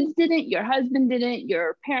 Your kids didn't, your husband didn't,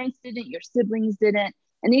 your parents didn't, your siblings didn't.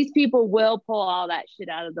 And these people will pull all that shit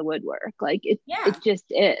out of the woodwork. Like, it just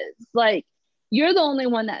is. Like, you're the only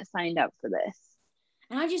one that signed up for this.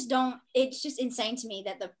 And I just don't, it's just insane to me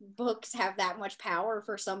that the books have that much power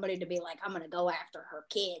for somebody to be like, I'm going to go after her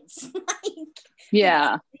kids.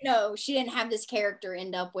 Yeah. Because, you know, she didn't have this character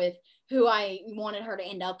end up with who I wanted her to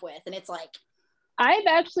end up with. And it's like,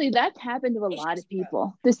 that's happened to a lot of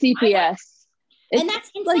people. The CPS. And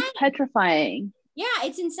that's insane. Like petrifying. Yeah,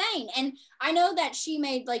 it's insane. And I know that she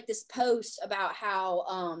made like this post about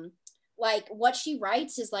how, like what she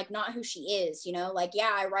writes is like not who she is, you know, like,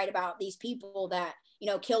 yeah, I write about these people that, you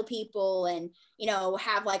know, kill people and, you know,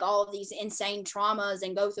 have like all of these insane traumas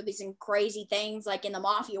and go through these crazy things like in the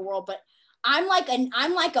mafia world. But I'm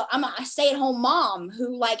a stay-at-home mom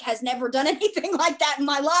who like has never done anything like that in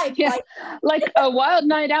my life. Yeah. Like a wild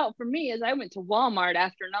night out for me is I went to Walmart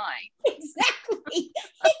after 9. Exactly.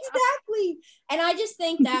 And I just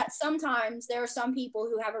think that sometimes there are some people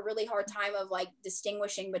who have a really hard time of like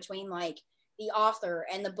distinguishing between like the author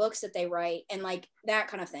and the books that they write and like that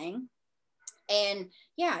kind of thing. And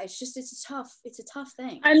yeah, it's a tough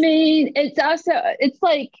thing. I mean, it's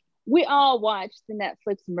like, we all watch the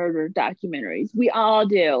Netflix murder documentaries. We all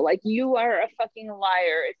do. Like, you are a fucking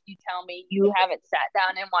liar if you tell me you haven't sat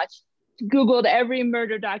down and Googled every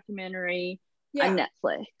murder documentary on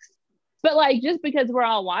Netflix. But like, just because we're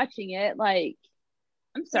all watching it, like,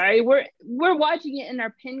 I'm sorry, we're watching it in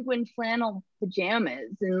our penguin flannel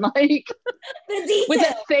pajamas and like with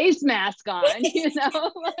a face mask on, you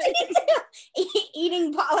know, like,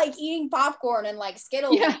 eating popcorn and like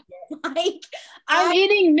Skittles. Yeah. Like, I'm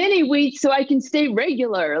eating mini wheats so I can stay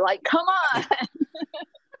regular. Like, come on.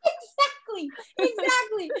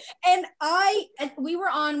 Exactly. And we were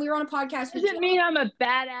on a podcast. Doesn't mean I'm a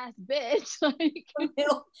badass bitch. Like, we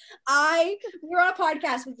were on a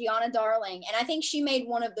podcast with Deanna Darling, and I think she made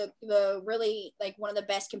one of the really like one of the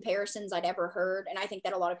best comparisons I'd ever heard, and I think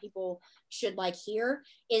that a lot of people should like hear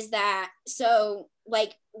is that, so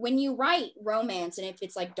like when you write romance, and if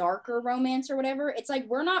it's like darker romance or whatever, it's like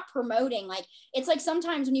we're not promoting, like it's like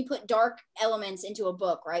sometimes when you put dark elements into a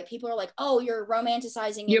book, right, people are like, oh, you're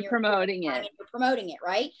romanticizing, you're promoting it, you're promoting it,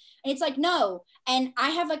 right? And it's like, no. And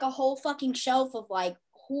I have like a whole fucking shelf of like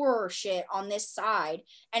horror shit on this side,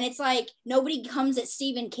 and it's like nobody comes at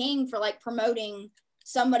Stephen King for like promoting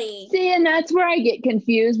somebody. See, and that's where I get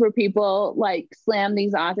confused, where people like slam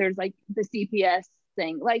these authors, like the CPS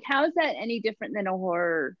thing. Like, how is that any different than a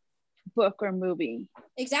horror book or movie?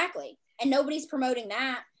 Exactly. And nobody's promoting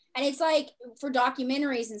that. And it's like for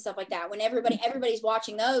documentaries and stuff like that, when everybody's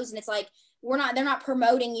watching those, and it's like they're not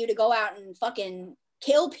promoting you to go out and fucking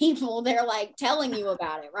kill people. They're like telling you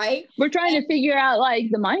about it, right? We're trying to figure out like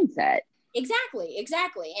the mindset. Exactly.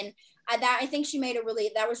 And I think she made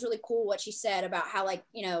that was really cool what she said about how, like,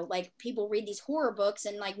 you know, like people read these horror books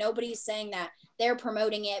and like nobody's saying that they're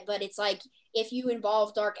promoting it, but it's like if you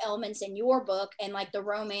involve dark elements in your book and like the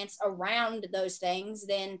romance around those things,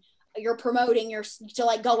 then you're promoting to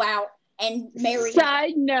like go out and marry.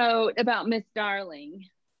 Side note about Miss Darling.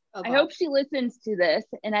 I hope she listens to this,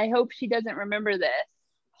 and I hope she doesn't remember this.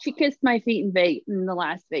 She kissed my feet in the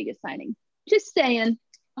last Vegas signing. Just saying.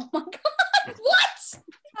 Oh my God. What?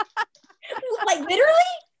 Like literally?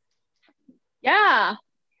 Yeah.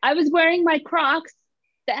 I was wearing my Crocs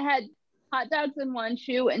that had hot dogs in one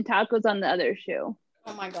shoe and tacos on the other shoe.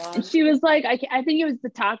 Oh my God. And she was like, I think it was the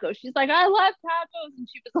taco. She's like, I love tacos. And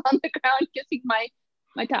she was on the ground kissing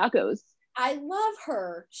my tacos. I love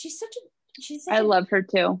her. I love her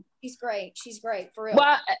too. She's great. For real.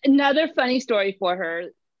 Well, another funny story for her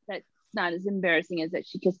that's not as embarrassing as that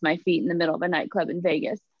she kissed my feet in the middle of a nightclub in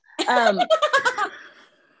Vegas.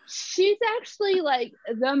 She's actually like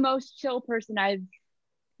the most chill person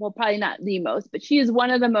probably not the most, but she is one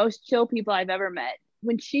of the most chill people I've ever met.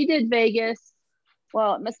 When she did Vegas,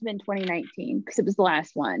 well, it must have been 2019 because it was the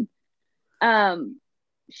last one.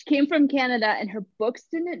 She came from Canada and her books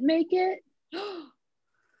didn't make it.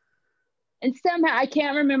 And somehow I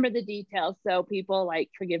can't remember the details, so people like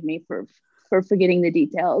forgive me for forgetting the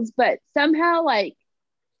details, but somehow like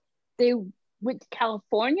they went to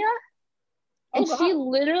California, and she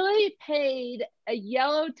literally paid a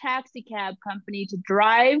yellow taxi cab company to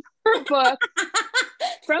drive her book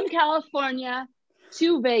from California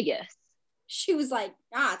to Vegas. She was like,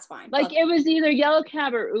 it's fine. Like it was either Yellow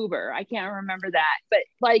Cab or Uber. I can't remember that, but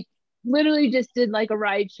like literally just did like a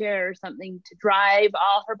ride share or something to drive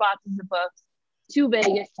all her boxes of books to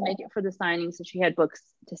Vegas to make it for the signing, so she had books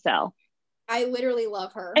to sell. I literally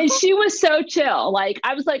love her. And she was so chill. Like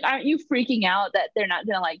I was like, aren't you freaking out that they're not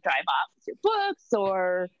gonna like drive off with your books?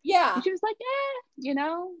 Or and she was like, you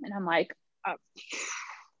know. And I'm like,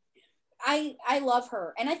 I love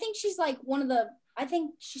her, and I think she's like I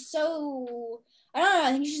think she's so, I don't know,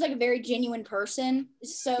 I think she's like a very genuine person.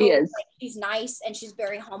 So like, she's nice, and she's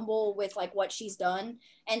very humble with like what she's done.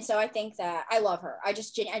 And so I think that I love her. I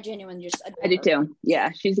genuinely just adore I do her. too.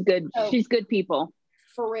 Yeah, she's good people.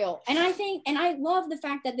 For real. And I love the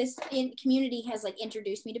fact that this community has like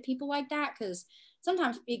introduced me to people like that, because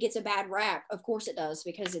sometimes it gets a bad rap. Of course it does,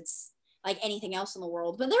 because it's like anything else in the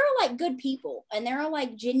world. But there are like good people, and there are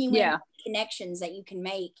like genuine connections that you can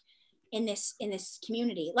make in this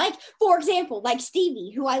community. Like, for example, like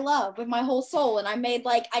Stevie, who I love with my whole soul, and I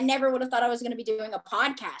never would have thought I was going to be doing a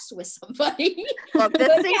podcast with somebody. Look,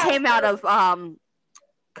 this thing came out of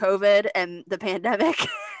COVID and the pandemic.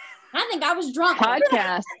 I think I was drunk.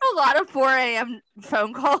 Podcast. A lot of 4 a.m.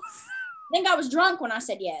 phone calls. I think I was drunk when I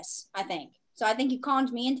said yes. I think you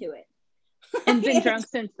conned me into it. And been drunk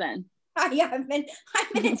since then. Yeah, I've been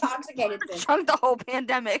intoxicated since. Drunk the whole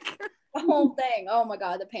pandemic. The whole thing. Oh my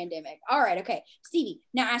God, the pandemic. All right, okay. Stevie,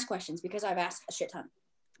 now ask questions, because I've asked a shit ton.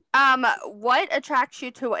 What attracts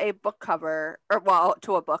you to a book cover, or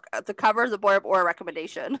to a book, the cover, the blurb, or a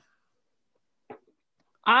recommendation?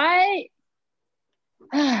 I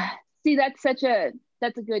see, that's a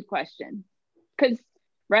good question, because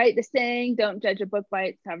right, the saying, don't judge a book by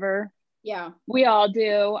its cover. Yeah, we all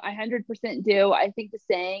do. I 100% do. I think the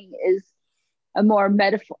saying is a more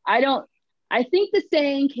metaphor. I think the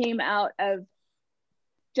saying came out of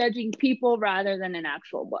judging people rather than an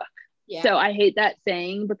actual book. Yeah. So I hate that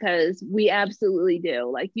saying, because we absolutely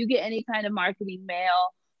do. Like, you get any kind of marketing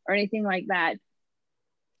mail or anything like that,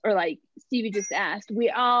 or like Stevie just asked, we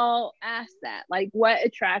all ask that. Like, what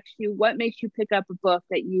attracts you? What makes you pick up a book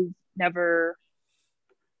that you've never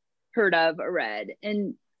heard of or read?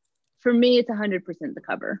 And for me, it's 100% the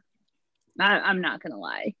cover. I'm not gonna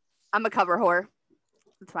lie. I'm a cover whore.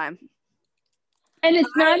 It's fine. And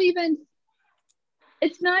it's not even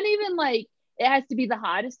like it has to be the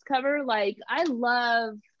hottest cover. Like, I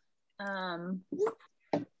love, I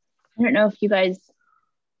don't know if you guys,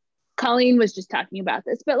 Colleen was just talking about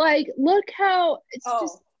this, but like, look how it's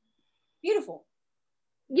just beautiful.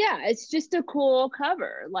 Yeah, it's just a cool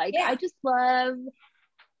cover. Like, I just love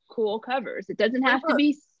cool covers. It doesn't have to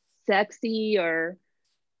be sexy or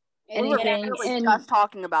anything. We were just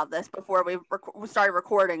talking about this before we started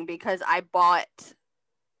recording, because I bought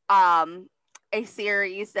a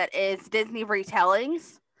series that is Disney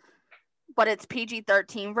retellings, but it's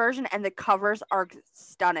PG-13 version, and the covers are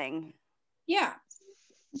stunning. Yeah.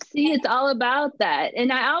 See, it's all about that.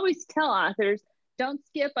 And I always tell authors, don't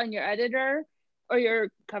skip on your editor or your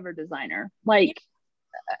cover designer. Like,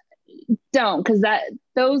 don't, because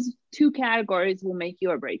those two categories will make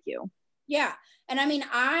you or break you. Yeah. And I mean,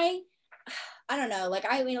 I don't know, like,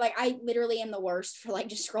 I mean, like, I literally am the worst for like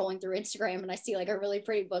just scrolling through Instagram, and I see like a really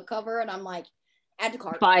pretty book cover, and I'm like, add to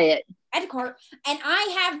cart. Buy it. Add to cart. And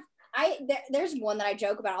there's one that I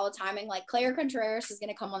joke about all the time, and like, Claire Contreras is going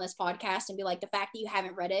to come on this podcast and be like, the fact that you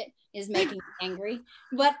haven't read it is making me angry.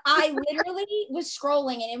 But I literally was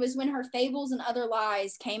scrolling, and it was when her Fables and Other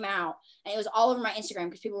Lies came out, and it was all over my Instagram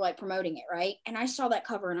because people were like promoting it, right? And I saw that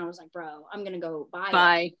cover, and I was like, bro, I'm going to go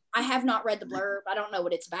buy it. I have not read the blurb. I don't know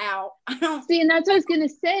what it's about. I don't see, and that's what I was going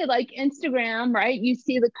to say. Like, Instagram, right? You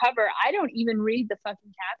see the cover. I don't even read the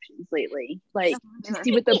fucking captions lately, like, to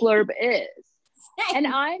see what the blurb is. And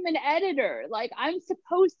I'm an editor. Like, I'm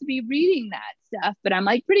supposed to be reading that stuff, but I'm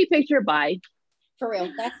like, pretty picture, bye. For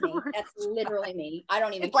real, that's me. That's literally me. I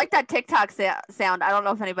don't even. It's like that TikTok sound. I don't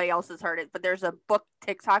know if anybody else has heard it, but there's a book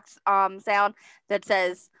TikTok sound that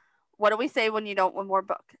says, "What do we say when you don't want more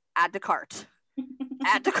book? Add to cart.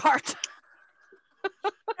 Add to cart."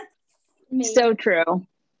 So true.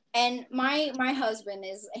 And my husband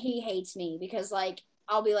he hates me because like,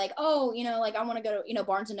 I'll be like, oh, you know, like, I want to go to, you know,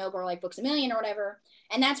 Barnes and Noble or like Books A Million or whatever.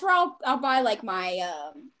 And that's where I'll buy like my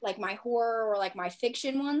horror or like my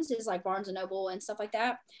fiction ones is like Barnes and Noble and stuff like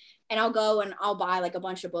that. And I'll go and I'll buy like a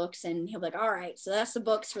bunch of books, and he'll be like, all right, so that's the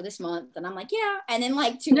books for this month. And I'm like, yeah. And then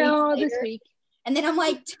like 2 weeks later, this week. And then I'm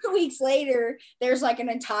like, 2 weeks later, there's like an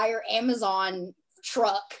entire Amazon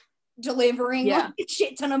truck delivering like a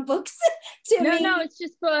shit ton of books to me. No, it's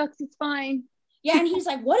just books. It's fine. Yeah, and he's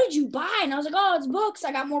like, what did you buy? And I was like, oh, it's books.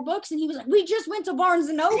 I got more books. And he was like, we just went to Barnes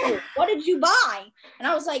and Noble. What did you buy? And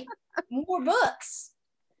I was like, More books.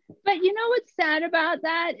 But you know what's sad about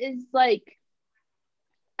that is like,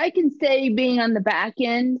 I can say being on the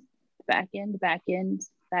backside,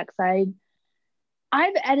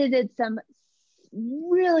 I've edited some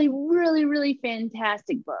really, really, really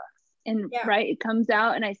fantastic books. And right, it comes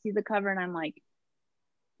out and I see the cover and I'm like,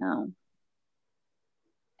 no.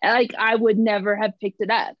 Like I would never have picked it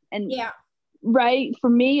up. And right, for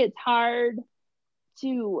me, it's hard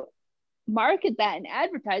to market that and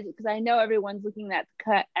advertise it because I know everyone's looking at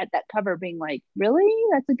that cover being like, really?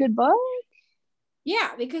 That's a good book?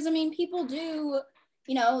 Yeah, because I mean, people do,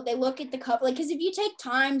 you know, they look at the cover, like, because if you take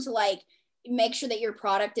time to like make sure that your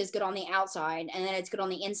product is good on the outside and then it's good on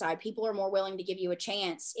the inside, people are more willing to give you a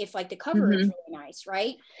chance if like the cover is really nice,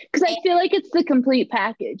 right? Because I feel like it's the complete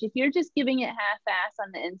package. If you're just giving it half-ass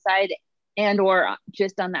on the inside and or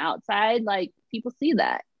just on the outside, like people see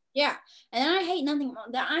that. Yeah. And then I hate nothing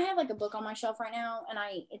that I have like a book on my shelf right now, and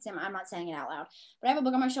I'm not saying it out loud, but I have a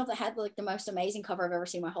book on my shelf that had like the most amazing cover I've ever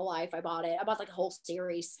seen in my whole life. I bought like a whole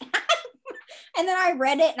series. And then I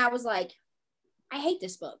read it and I was like, I hate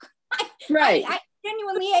this book. Right. I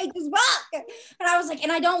genuinely hate this book. And I was like,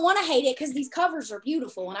 and I don't want to hate it because these covers are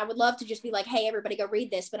beautiful. And I would love to just be like, hey, everybody go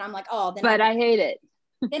read this. But I'm like, oh, then I hate it.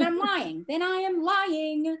 Then I'm lying. Then I am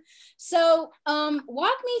lying. So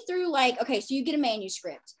walk me through like, okay, so you get a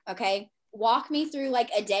manuscript, okay? Walk me through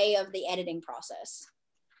like a day of the editing process.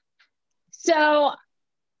 So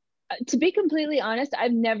to be completely honest,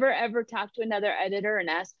 I've never ever talked to another editor and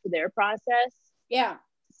asked for their process. Yeah.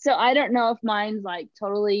 So I don't know if mine's like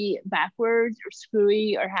totally backwards or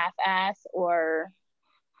screwy or half-ass or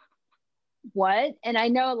what. And I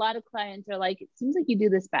know a lot of clients are like, it seems like you do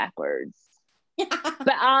this backwards.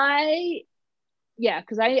 But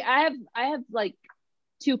because I have like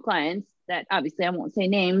 2 clients that obviously I won't say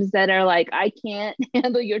names that are like, I can't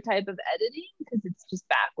handle your type of editing because it's just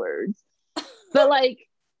backwards. But like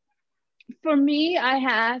for me, I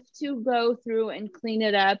have to go through and clean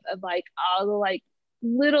it up of like all the like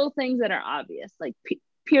little things that are obvious, like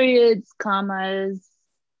periods, commas,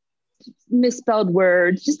 misspelled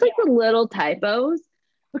words, just like the little typos.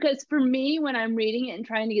 Because for me, when I'm reading it and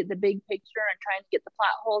trying to get the big picture and trying to get the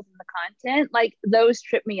plot holes in the content, like those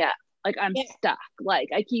trip me up. Like I'm stuck. Like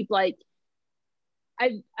I keep like,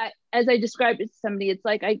 I as I described it to somebody, it's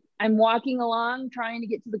like I'm walking along trying to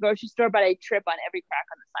get to the grocery store, but I trip on every crack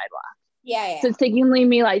on the sidewalk. Yeah. So it's taking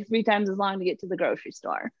me like 3 times as long to get to the grocery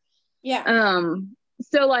store. Yeah.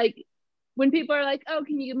 So like when people are like, oh,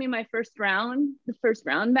 can you give me the first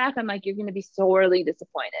round back? I'm like, you're going to be sorely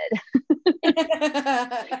disappointed.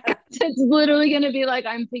 It's literally going to be like,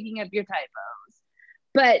 I'm picking up your typos.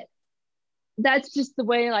 But that's just the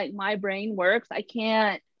way like my brain works. I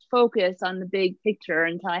can't focus on the big picture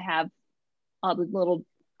until I have all the little,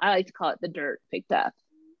 I like to call it the dirt, picked up.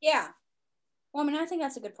 Yeah. Well, I mean, I think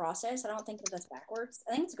that's a good process. I don't think that's backwards.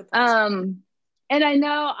 I think it's a good process. And I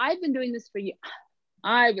know I've been doing this for years.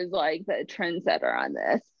 I was like the trendsetter on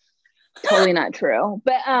this. Totally not true.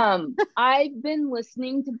 But I've been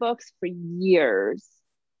listening to books for years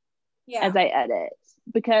as I edit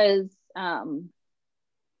because now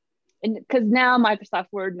Microsoft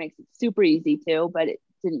Word makes it super easy too, but it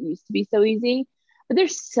didn't used to be so easy. But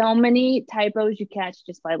there's so many typos you catch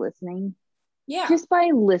just by listening. Yeah. Just by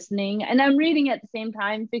listening. And I'm reading at the same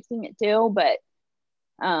time, fixing it too. But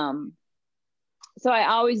so I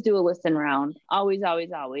always do a listen round. Always.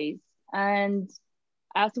 And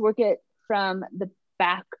I also work it from the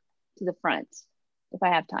back to the front if I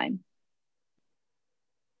have time.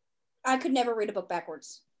 I could never read a book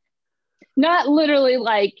backwards. Not literally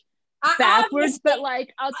like backwards, but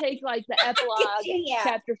like I'll take like the epilogue,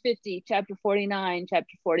 chapter 50, chapter 49,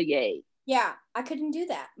 chapter 48. Yeah, I couldn't do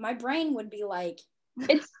that. My brain would be like,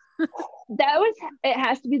 it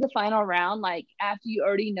has to be the final round, like after you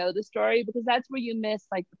already know the story, because that's where you miss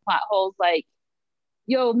like the plot holes. Like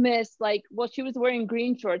you'll miss like, well, she was wearing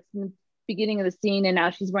green shorts in the beginning of the scene and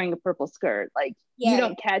now she's wearing a purple skirt. Like you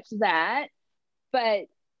don't catch that. But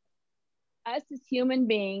us as human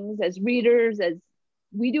beings, as readers, as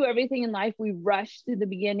we do everything in life, we rush through the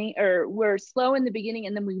beginning, or we're slow in the beginning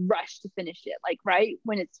and then we rush to finish it. Like right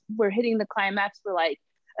when we're hitting the climax, we're like,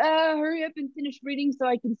 hurry up and finish reading so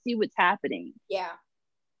I can see what's happening. Yeah.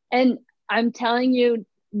 And I'm telling you,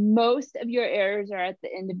 most of your errors are at the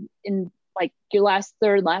end in like your last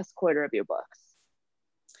quarter of your books.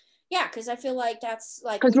 Yeah, because I feel like that's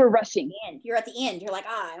like because we're rushing. You're at the end. You're like,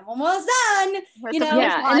 I'm almost done. You know?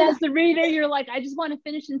 Yeah. And as the reader, you're like, I just want to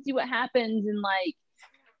finish and see what happens. And like,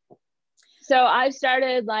 so I've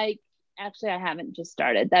started like, actually, I haven't just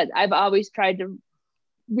started that. I've always tried to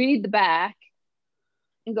read the back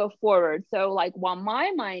and go forward. So like while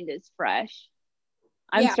my mind is fresh,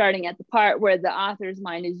 I'm Yeah. starting at the part where the author's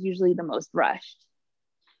mind is usually the most rushed.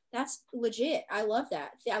 That's legit. I love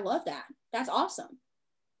that. I love that. That's awesome.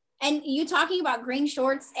 And you talking about green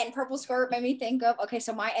shorts and purple skirt made me think of, okay,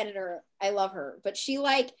 so my editor, I love her, but she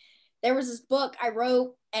like, there was this book I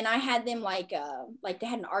wrote and I had them like they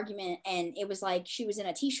had an argument and it was like she was in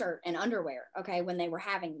a t-shirt and underwear, okay, when they were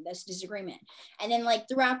having this disagreement. And then like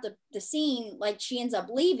throughout the scene, like she ends up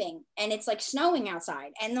leaving and it's like snowing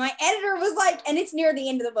outside. And my editor was like, and it's near the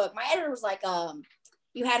end of the book, my editor was like,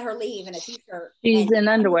 you had her leave in a t-shirt. She's in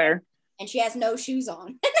underwear. And she has no shoes on.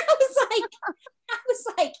 And I was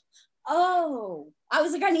like, oh, I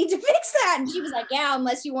was like, I need to fix that. And she was like, yeah,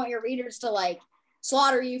 unless you want your readers to like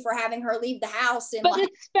slaughter you for having her leave the house. And but like,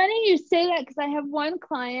 it's funny you say that because I have one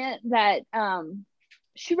client that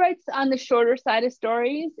she writes on the shorter side of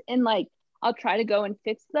stories and like I'll try to go and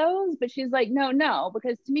fix those, but she's like, no,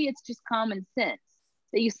 because to me it's just common sense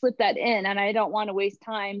that you slip that in and I don't want to waste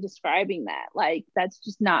time describing that. Like that's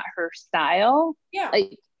just not her style. yeah.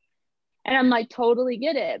 Like, and I'm like, totally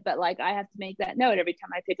get it. But like, I have to make that note every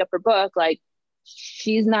time I pick up her book. Like,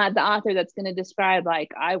 she's not the author that's going to describe,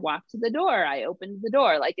 like, I walked to the door, I opened the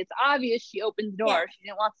door. Like, it's obvious she opened the door. Yeah. She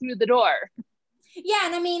didn't walk through the door. Yeah.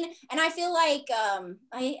 And I mean, and I feel like,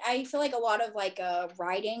 I feel like a lot of like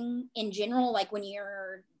writing in general, like when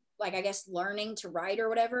you're like, I guess, learning to write or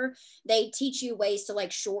whatever, they teach you ways to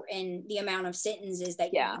like shorten the amount of sentences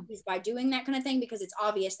that you use by doing that kind of thing, because it's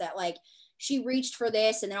obvious that like, she reached for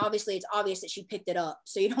this and then obviously it's obvious that she picked it up,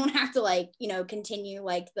 so you don't have to like, you know, continue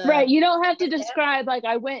like the right, you don't have to describe like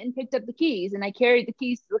I went and picked up the keys and I carried the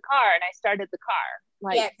keys to the car and I started the car.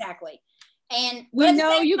 Like, yeah, exactly. And we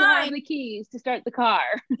know you have the keys to start the car.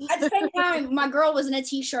 At the same time, my girl was in a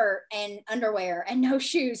t-shirt and underwear and no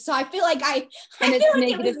shoes, so I feel like I feel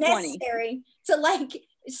like it was necessary 20. To like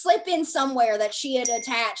slip in somewhere that she had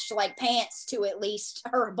attached like pants to at least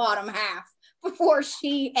her bottom half before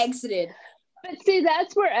she exited. But see,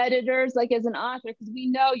 that's where editors, like as an author, because we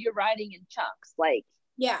know you're writing in chunks, like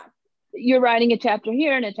you're writing a chapter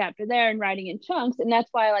here and a chapter there and writing in chunks. And that's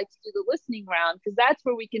why I like to do the listening round, because that's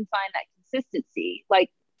where we can find that consistency.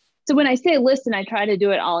 Like, so when I say listen, I try to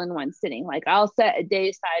do it all in one sitting. Like I'll set a day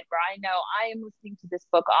aside where I know I am listening to this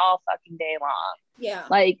book all fucking day long. Yeah.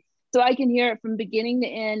 Like, so I can hear it from beginning to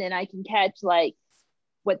end and I can catch like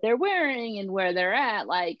what they're wearing and where they're at.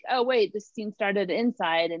 Like, oh wait, this scene started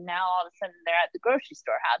inside and now all of a sudden they're at the grocery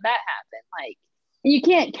store. How'd that happen? Like, you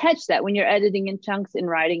can't catch that when you're editing in chunks and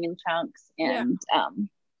writing in chunks. And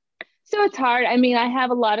so it's hard. I mean, I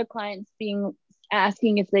have a lot of clients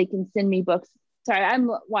asking if they can send me books. Sorry,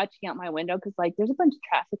 I'm watching out my window because like there's a bunch of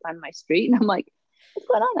traffic on my street and I'm like, what's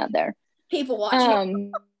going on out there? People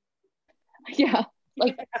watching. Yeah,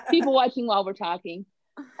 like people watching while we're talking.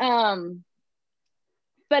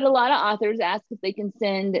 But a lot of authors ask if they can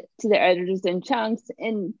send to their editors in chunks.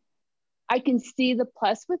 And I can see the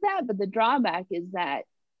plus with that, but the drawback is that,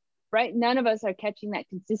 right, none of us are catching that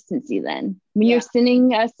consistency then. When you're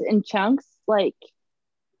sending us in chunks, like,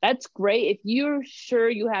 that's great. If you're sure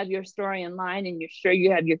you have your story in line and you're sure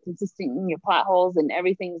you have your consistent and your plot holes and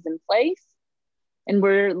everything's in place, and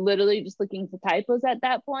we're literally just looking for typos at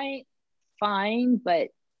that point, fine. But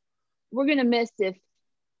we're going to miss if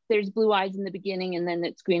there's blue eyes in the beginning and then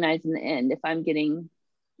it's green eyes in the end, if I'm getting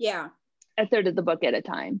a third of the book at a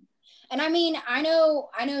time. And I mean, I know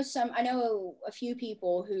a few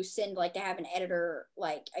people who send like, they have an editor,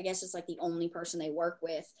 like I guess it's like the only person they work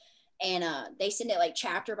with, and they send it like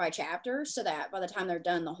chapter by chapter so that by the time they're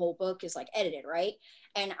done the whole book is like edited, right?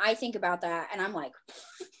 And I think about that and I'm like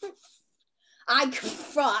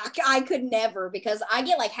I could never, because I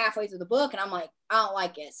get like halfway through the book and I'm like, I don't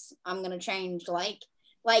like this, I'm gonna change. Like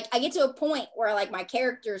I get to a point where like my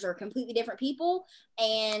characters are completely different people,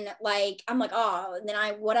 and like I'm like, oh, and then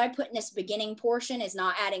what I put in this beginning portion is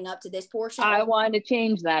not adding up to this portion. I want to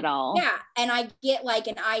change that all. Yeah, and I get like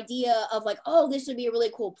an idea of like, oh, this would be a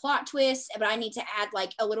really cool plot twist, but I need to add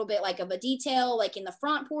like a little bit like of a detail like in the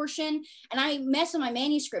front portion, and I mess with my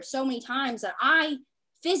manuscript so many times that I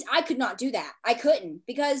could not do that. I couldn't,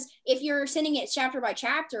 because if you're sending it chapter by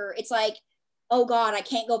chapter, it's like, oh God, I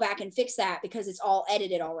can't go back and fix that because it's all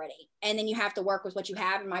edited already. And then you have to work with what you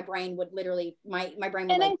have. And my brain would literally, my brain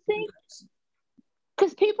would. And I think,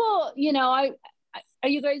 because people, you know, are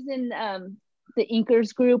you guys in the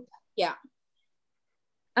Inkers group? Yeah.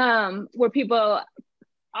 Where people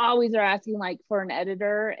always are asking like for an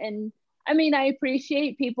editor. And I mean, I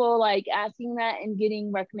appreciate people like asking that and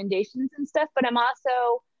getting recommendations and stuff, but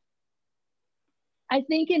I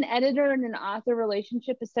think an editor and an author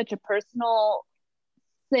relationship is such a personal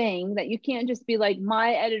thing that you can't just be like,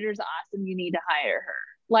 my editor's awesome, you need to hire her.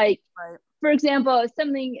 Like, Right. for example, if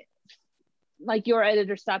something like your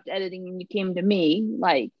editor stopped editing and you came to me,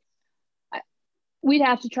 like, we'd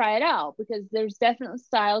have to try it out, because there's definitely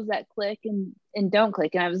styles that click and don't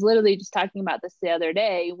click. And I was literally just talking about this the other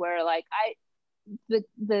day, where like I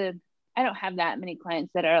don't have that many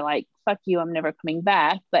clients that are like, fuck you, I'm never coming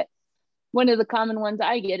back. But one of the common ones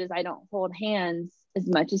I get is I don't hold hands as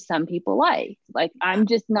much as some people like. Like, I'm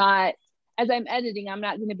just not, as I'm editing, I'm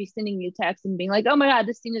not going to be sending you texts and being like, oh my God,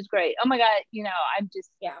 this scene is great. Oh my God, you know, I'm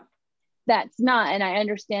just, Yeah. That's not, and I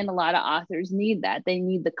understand a lot of authors need that. They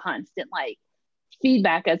need the constant like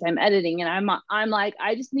feedback as I'm editing. And I'm like,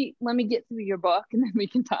 let me get through your book and then we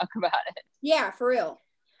can talk about it. Yeah, for real.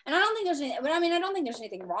 And I don't think there's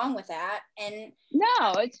anything wrong with that. And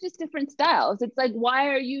no, it's just different styles. It's like, why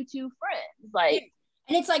are you two friends? Like,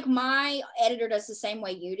 and it's like, my editor does the same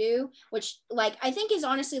way you do, which like I think is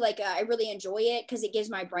honestly like I really enjoy it, because it gives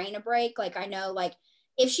my brain a break. Like, I know, like,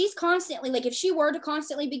 if she's constantly, like, if she were to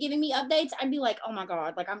constantly be giving me updates, I'd be like, oh my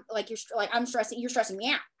God, like, you're stressing me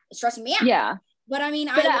out. It's stressing me out. Yeah. But I mean,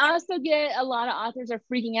 I also get a lot of authors are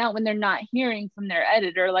freaking out when they're not hearing from their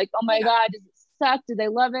editor. Like, oh my God, does it suck? Do they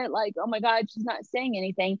love it? Like, oh my God, she's not saying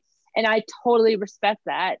anything. And I totally respect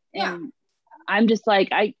that. Yeah. And I'm just like,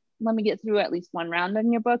 let me get through at least one round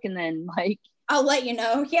on your book, and then like, I'll let you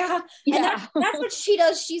know. Yeah. Yeah. And that's what she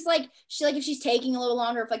does. She's like, if she's taking a little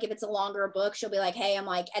longer, if it's a longer book, she'll be like, hey, I'm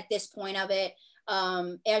like at this point of it,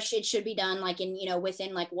 it should be done like in,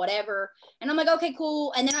 within like whatever. And I'm like, okay,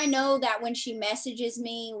 cool. And then I know that when she messages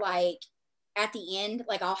me, like at the end,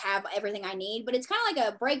 like I'll have everything I need, but it's kind of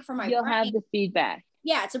like a break for my you'll brain. have the feedback.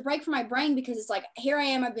 Yeah, it's a break for my brain, because it's like, here I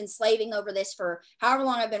am, I've been slaving over this for however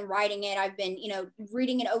long I've been writing it. I've been,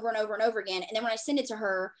 reading it over and over and over again. And then when I send it to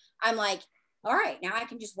her, I'm like, all right, now I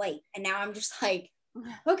can just wait. And now I'm just like,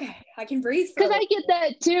 okay, I can breathe. Because I get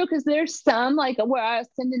that too, because there's some like where I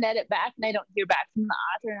send an edit back and I don't hear back from the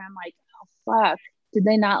author, and I'm like, oh fuck, did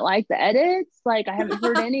they not like the edits? Like, I haven't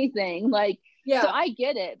heard anything. Like, yeah. So I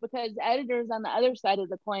get it, because editors on the other side of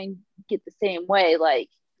the coin get the same way. Like,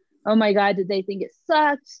 oh my God, did they think it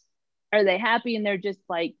sucked? Are they happy and they're just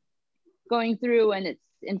like going through and it's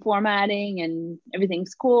in formatting and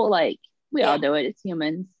everything's cool? Like, we all do it. It's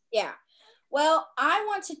humans. Yeah. Well, I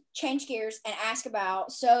want to change gears and ask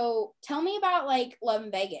about, so tell me about like Love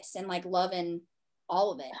in Vegas and like loving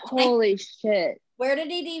all of it. Holy shit. Where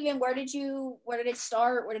did it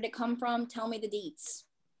start? Where did it come from? Tell me the deets.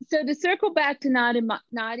 So to circle back to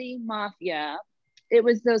Naughty Mafia, it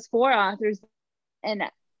was those 4 authors. And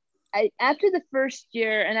after the first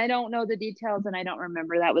year, and I don't know the details and I don't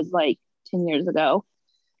remember, that was like 10 years ago.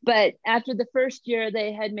 But after the first year,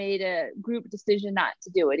 they had made a group decision not to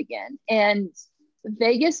do it again. And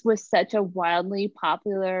Vegas was such a wildly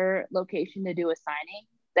popular location to do a signing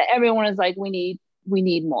that everyone was like, we need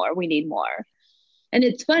more. And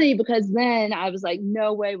it's funny, because then I was like,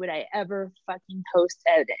 no way would I ever fucking host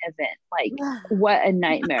an event. Like, what a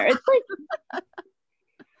nightmare. It's like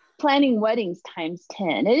planning weddings times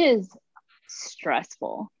 10. It is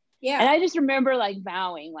stressful. Yeah. And I just remember like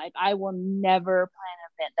vowing, like, I will never plan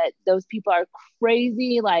an event. That those people are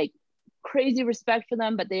crazy, like crazy respect for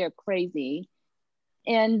them, but they are crazy.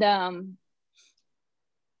 And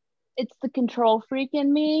it's the control freak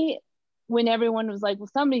in me when everyone was like, well,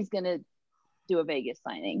 somebody's going to do a Vegas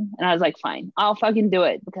signing. And I was like, fine, I'll fucking do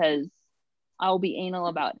it, because I'll be anal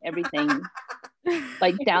about everything,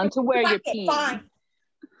 like down to where you're peeing.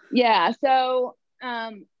 Yeah. So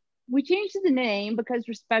we changed the name because,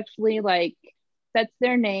 respectfully, like, that's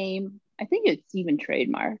their name. I think it's even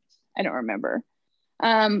trademarked. I don't remember.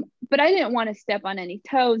 But I didn't want to step on any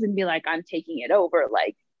toes and be like, I'm taking it over.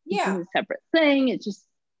 Like, this is a separate thing. It's just,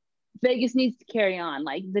 Vegas needs to carry on.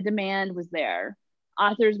 Like, the demand was there.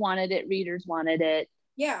 Authors wanted it. Readers wanted it.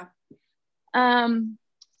 Yeah.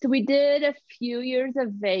 So we did a few years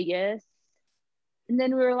of Vegas, and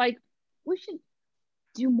then we were like, we should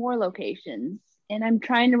do more locations. And I'm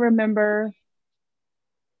trying to remember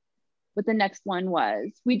what the next one was.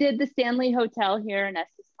 We did the Stanley Hotel here in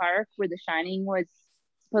Estes Park, where The Shining was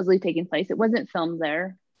supposedly taking place. It wasn't filmed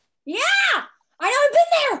there. Yeah, I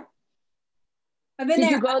know. I've been there.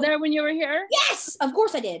 Did you go there when you were here? Yes, of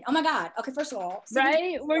course I did. Oh my God. Okay, first of all.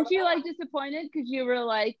 Right? Weren't you like disappointed? Because you were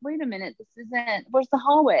like, wait a minute, where's the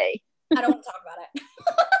hallway? I don't want to talk about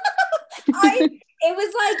it.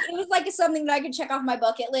 It was like something that I could check off my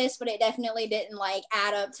bucket list, but it definitely didn't like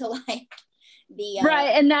add up to like the right.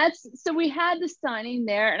 And so we had the signing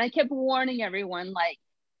there, and I kept warning everyone, like,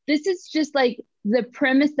 this is just like the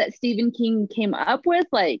premise that Stephen King came up with,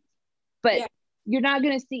 like, but you're not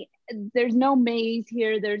going to see, there's no maze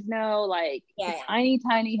here. There's no like tiny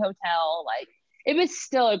hotel. Like it was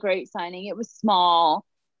still a great signing. It was small.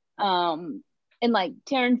 And like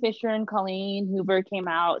Taryn Fisher and Colleen Hoover came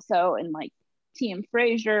out. So, and like T.M.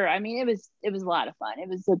 Frazier. I mean, it was a lot of fun. It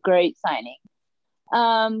was a great signing.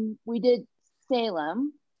 We did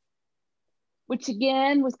Salem, which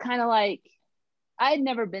again was kind of like, I had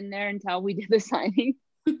never been there until we did the signing.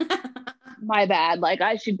 My bad. Like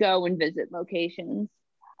I should go and visit locations.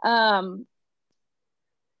 And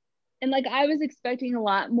like I was expecting a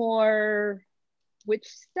lot more witch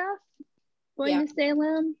stuff going to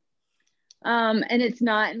Salem. And it's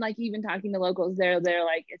not, and like even talking to locals they're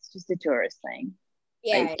like, it's just a tourist thing.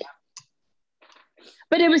 Like,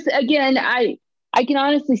 but it was, again, I can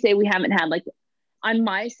honestly say we haven't had, like on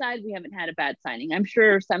my side, we haven't had a bad signing. I'm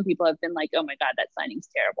sure some people have been like, oh my God, that signing's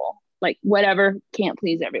terrible. Like whatever, can't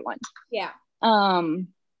please everyone. I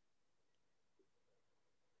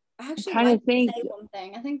actually like the Salem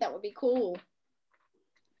thing. I think that would be cool.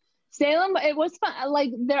 Salem, it was fun.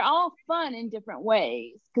 Like they're all fun in different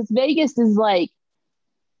ways, because Vegas is like,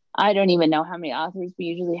 I don't even know how many authors we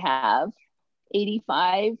usually have,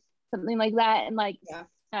 85, something like that. And like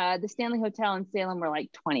the Stanley Hotel in Salem were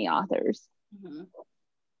like 20 authors.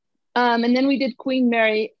 And then we did Queen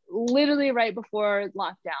Mary literally right before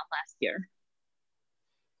lockdown last year.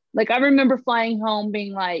 Like I remember flying home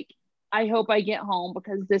being like, I hope I get home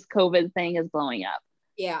because this COVID thing is blowing up.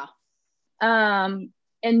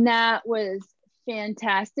 And that was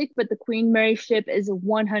fantastic. But the Queen Mary ship is 100%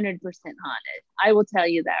 haunted. I will tell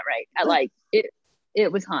you that, right? I like it.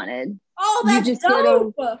 It was haunted. Oh, that's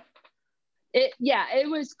dope. It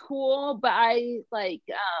was cool. But I like,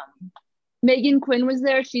 Megan Quinn was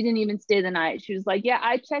there. She didn't even stay the night. She was like, yeah,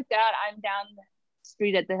 I checked out. I'm down the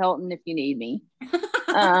street at the Hilton if you need me.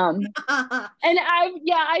 And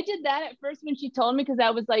I did that at first when she told me, because I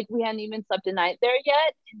was like, we hadn't even slept a night there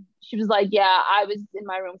yet. And she was like, yeah, I was in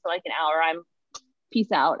my room for like an hour.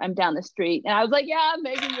 Peace out. I'm down the street. And I was like, yeah,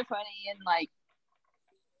 Megan, you're funny. And like,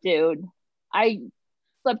 dude, I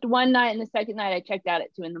slept one night, and the second night I checked out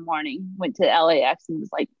at 2 a.m, went to LAX and was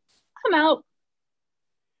like, I'm out.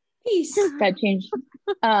 Peace. Got changed.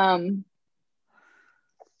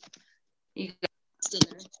 You guys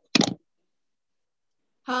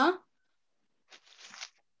Huh?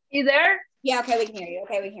 You there? Yeah, okay, we can hear you.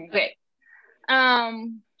 Okay.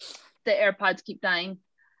 The AirPods keep dying.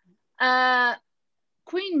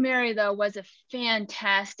 Queen Mary, though, was a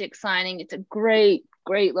fantastic signing. It's a great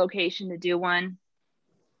location to do one.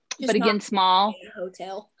 Just but again, small.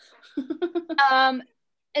 Hotel.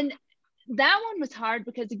 And that one was hard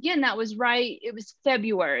because, again, that was right. It was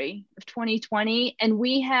February of 2020, and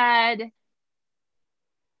we had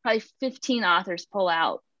probably 15 authors pull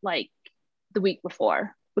out like the week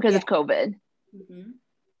before because of COVID.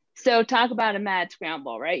 So talk about a mad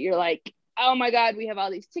scramble, right? You're like, oh my God, we have all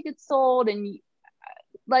these tickets sold. And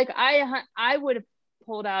like, I would have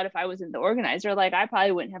pulled out if I wasn't the organizer. Like I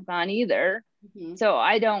probably wouldn't have gone either. So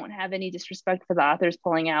I don't have any disrespect for the authors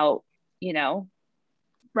pulling out, you know,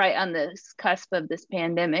 right on this cusp of this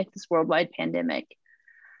pandemic, this worldwide pandemic.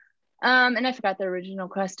 And I forgot the original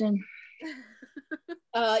question.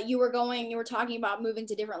 You were talking about moving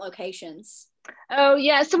to different locations. Oh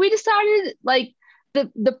yeah. So we decided, like,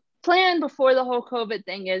 the plan before the whole COVID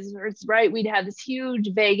thing is, it's right, we'd have this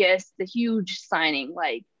huge Vegas, the huge signing,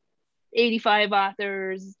 like 85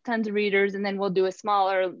 authors, tons of readers, and then we'll do a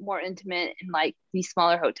smaller, more intimate, in like these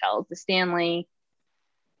smaller hotels, the Stanley,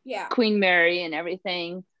 Queen Mary, and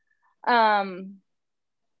everything. Our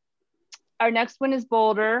next one is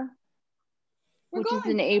Boulder, which is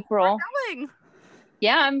in April.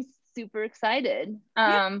 Yeah, I'm super excited.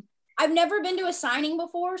 I've never been to a signing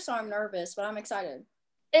before, so I'm nervous, but I'm excited.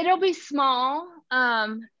 It'll be small,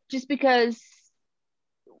 just because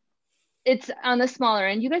it's on the smaller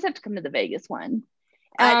end. You guys have to come to the Vegas one.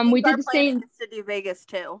 We did the same to do Vegas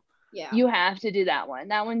too. Yeah, you have to do that one.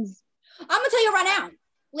 That one's, I'm gonna tell you right now,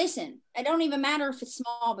 listen, it don't even matter if it's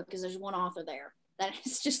small because there's one author there. That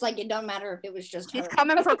it's just like, it don't matter if it was just She's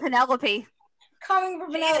coming for Penelope. Coming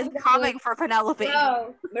for Penelope.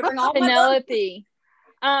 No, Penelope.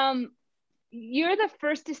 You're the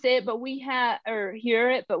first to say it, but we have, or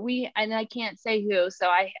hear it, but we, and I can't say who, so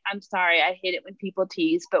I'm sorry, I hate it when people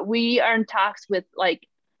tease, but we are in talks with like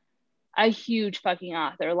a huge fucking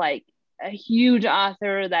author, like a huge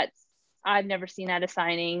author that's I've never seen at a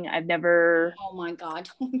signing. I've never. Oh my God.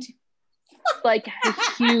 Like a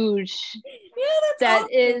huge. Yeah, that awesome.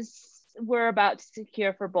 Is we're about to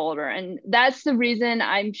secure for Boulder, and that's the reason.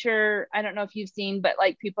 I'm sure, I don't know if you've seen, but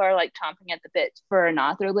like people are like chomping at the bit for an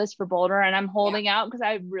author list for Boulder, and I'm holding out because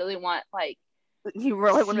I really want like You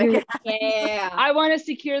really want to make it happen? Yeah. I want to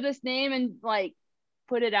secure this name and like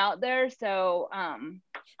put it out there. So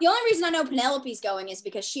the only reason I know Penelope's going is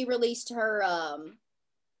because she released her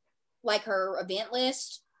like her event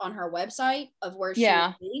list on her website of where she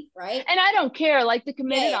would be, right? And I don't care, like the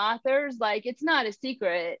committed authors, like it's not a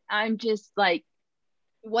secret. I'm just like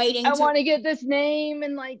waiting. I want to get this name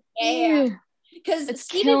and like because it's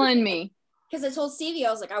killing me. Because I told Stevie,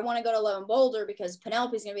 I was like, I want to go to Love and Boulder because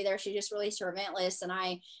Penelope's gonna be there. She just released her event list, and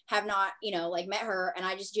I have not, like met her, and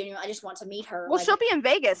I just want to meet her. Well, like, she'll be in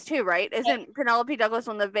Vegas too, right? Isn't Penelope Douglas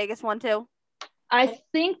on the Vegas one too? I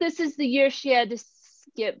think this is the year she had to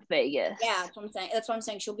skip Vegas. Yeah, that's what I'm saying. That's what I'm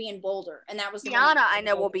saying. She'll be in Boulder, and that was the Tiana. I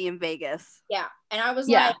know will be in Vegas. Yeah, and I was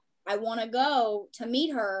like, I want to go to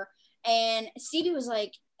meet her, and Stevie was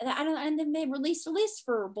like, and then they released a list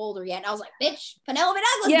for Boulder yet, and I was like, bitch, Penelope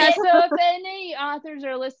Douglas. Yeah, so if any authors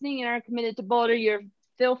are listening and are committed to Boulder,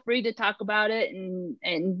 feel free to talk about it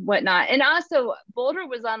and whatnot. And also, Boulder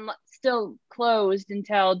was still closed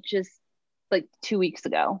until just like 2 weeks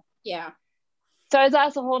ago. Yeah. So I was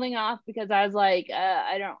also holding off because I was like,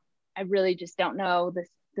 I really just don't know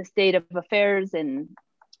the state of affairs and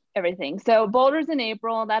everything. So Boulder's in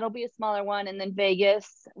April. That'll be a smaller one, and then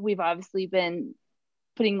Vegas. We've obviously been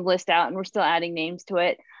putting the list out and we're still adding names to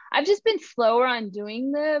it. I've just been slower on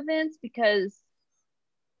doing the events because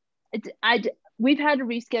we've had to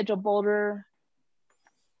reschedule Boulder.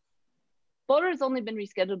 Boulder has only been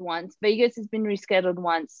rescheduled once. Vegas has been rescheduled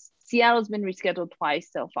once. Seattle's been rescheduled twice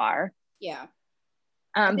so far. Yeah.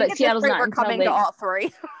 But Seattle's not until coming to all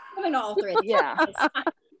three. Coming to all three. Yeah.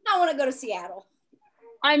 I want to go to Seattle.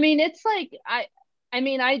 I mean, it's like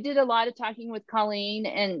I did a lot of talking with Colleen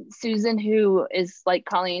and Susan, who is like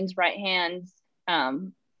Colleen's right hand,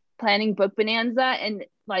 planning Book Bonanza, and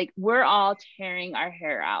like we're all tearing our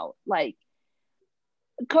hair out. Like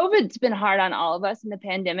COVID's been hard on all of us in the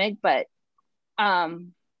pandemic, but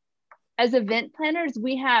as event planners,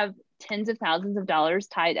 we have tens of thousands of dollars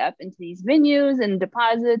tied up into these venues and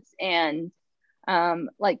deposits and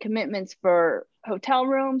like commitments for hotel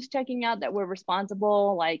rooms, checking out that we're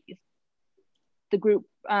responsible, like if the group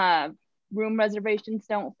room reservations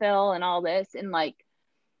don't fill and all this. And like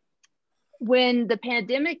when the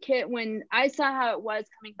pandemic hit, when I saw how it was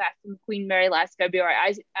coming back from Queen Mary last February,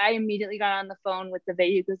 I immediately got on the phone with the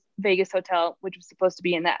Vegas hotel, which was supposed to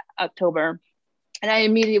be in that October. And I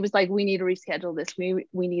immediately was like, we need to reschedule this. We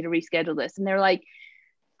need to reschedule this. And they're like,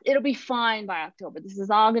 it'll be fine by October. This is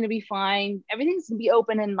all going to be fine. Everything's going to be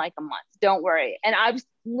open in like a month. Don't worry. And I was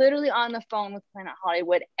literally on the phone with Planet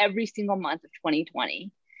Hollywood every single month of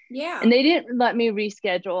 2020. Yeah. And they didn't let me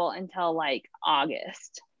reschedule until like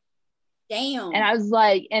August. Damn. And I was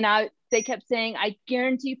like, they kept saying, I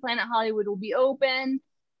guarantee Planet Hollywood will be open.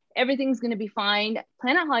 Everything's going to be fine.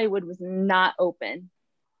 Planet Hollywood was not open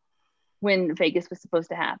when Vegas was supposed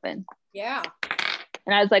to happen. Yeah.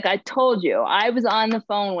 And I was like, I told you. I was on the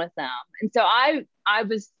phone with them. And so I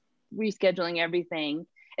was rescheduling everything.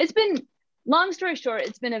 It's been, long story short,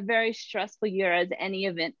 it's been a very stressful year as any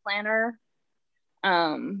event planner.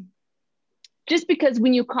 Just because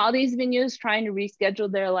when you call these venues trying to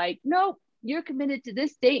reschedule, they're like, nope, you're committed to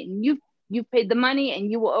this date and you've paid the money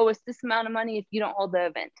and you will owe us this amount of money if you don't hold the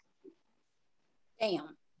event.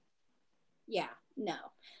 Damn. Yeah, no.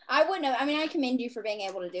 I wouldn't have, I mean, I commend you for being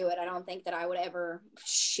able to do it. I don't think that I would ever,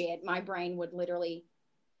 my brain would literally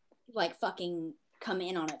like fucking come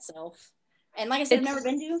in on itself. And like I said, I've never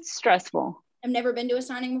been to. Stressful. I've never been to a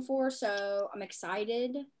signing before, so I'm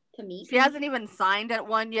excited to meet She hasn't even signed at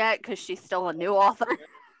one yet because she's still a new author.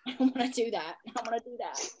 I want to do that.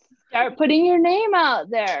 Start putting your name out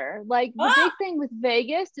there. Like the big thing with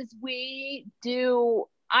Vegas is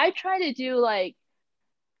I try to do like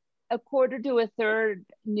a quarter to a third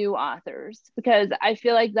new authors because I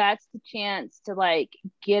feel like that's the chance to like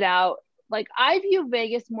get out. Like I view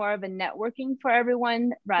Vegas more of a networking for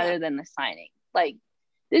everyone rather than the signing. Like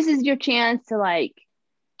this is your chance to like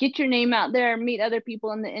get your name out there, meet other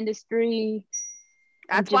people in the industry.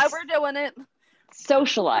 That's why we're doing it.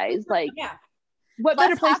 Socialize. Like what Plus,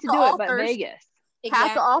 better place to do it but Vegas? Exactly.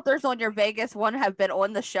 Half the authors on your Vegas one have been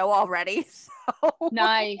on the show already. So.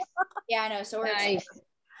 Nice. Yeah, I know. So we're nice.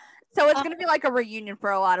 So it's going to be like a reunion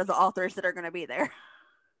for a lot of the authors that are going to be there.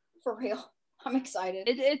 For real. I'm excited.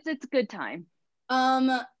 It's a good time.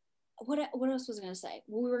 What else was I going to say?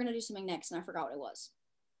 Well, we were going to do something next and I forgot what it was.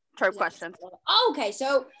 Trope questions. Oh, okay.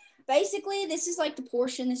 So basically this is like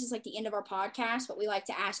the end of our podcast, but we like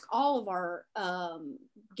to ask all of our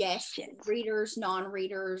guests, readers,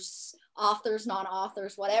 non-readers, authors,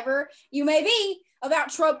 non-authors, whatever you may be,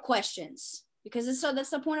 about trope questions because that's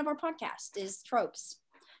the point of our podcast is tropes.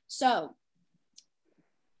 So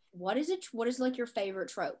what is it? What is like your favorite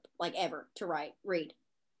trope, like ever to read?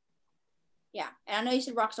 Yeah, and I know you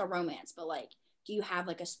said Rockstar Romance, but like, do you have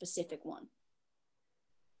like a specific one?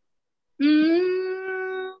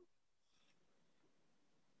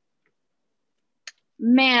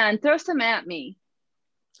 Man, throw some at me.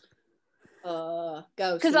 Go.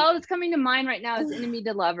 Because all that's coming to mind right now is Enemy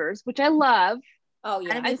to Lovers, which I love. Oh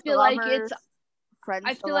yeah, Enemies I feel to like lovers, it's. friends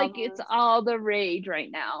I to feel lovers. like it's all the rage right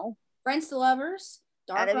now. Friends to Lovers,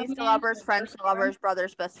 Dark Enemies Romance, to lovers, friends to lovers,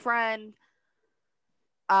 brother's best friend.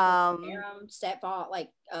 Foster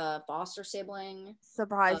sibling,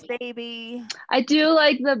 surprise baby. I do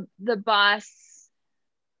like the boss.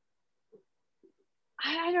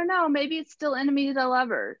 I don't know. Maybe it's still Enemy to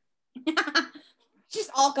Lover. Just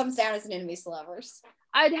all comes down as an Enemies to Lovers.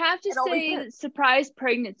 I'd have to say that Surprise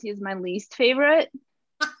Pregnancy is my least favorite.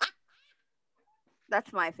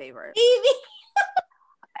 That's my favorite.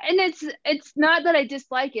 And it's not that I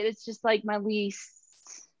dislike it. It's just like my least.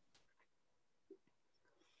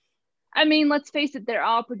 I mean, let's face it, they're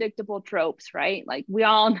all predictable tropes, right? Like we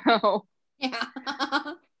all know. Yeah.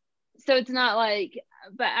 So it's not like,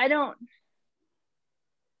 but I don't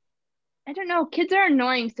know. Kids are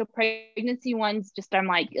annoying. So pregnancy ones just, I'm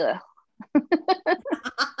like, ugh.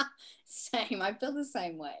 Same. I feel the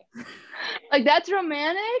same way. Like that's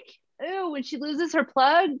romantic. Ew, when she loses her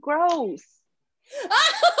plug, gross.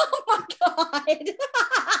 Oh my god.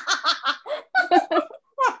 Oh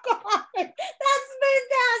my god. That's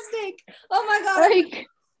fantastic. Oh my god. Like,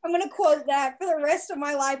 I'm gonna quote that for the rest of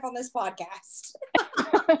my life on this podcast.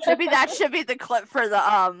 should be the clip for the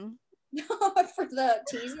for the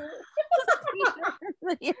teaser.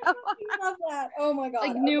 Yeah. I love that. Oh my god.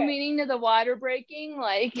 like new meaning to the water breaking,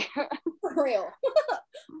 like for real.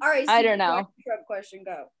 All right. So I don't know. Trope question,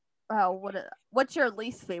 go. Oh, what's your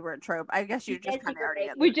least favorite trope? I guess you just kind of already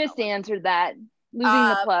answered. We just answered that. Losing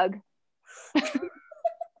the plug.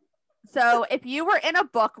 So if you were in a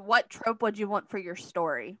book, what trope would you want for your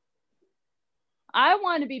story? I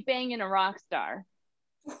want to be banging a rock star.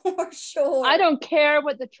 For sure. I don't care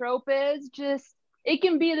what the trope is, just it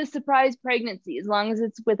can be the surprise pregnancy as long as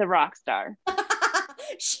it's with a rock star.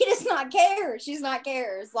 She does not care. She's not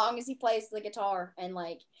care as long as he plays the guitar and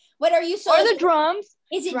like. What are you so? Or the drums?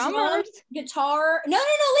 Is it drummers? drums, guitar? No.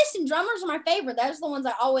 Listen, drummers are my favorite. Those are the ones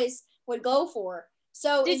I always would go for.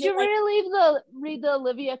 So, did you really read the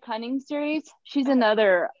Olivia Cunning series? She's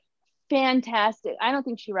another fantastic. I don't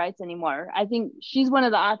think she writes anymore. I think she's one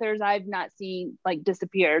of the authors I've not seen like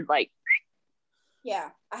disappeared. Like, yeah,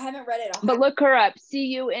 I haven't read it. But look her up.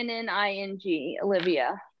 Cunning,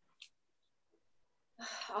 Olivia.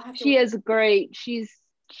 She is great. She's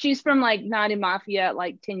from like Naughty Mafia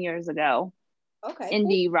like 10 years ago. Okay.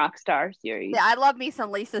 Indie rock star series. Yeah, I love me some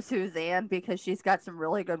Lisa Suzanne because she's got some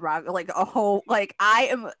really good rock. Like a whole like I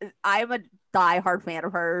am a diehard fan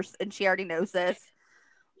of hers, and she already knows this.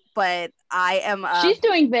 But I am. She's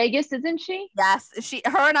doing Vegas, isn't she? Yes,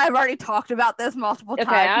 her and I have already talked about this multiple times.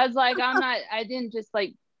 Okay, I was like, I didn't just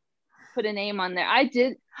like put a name on there. I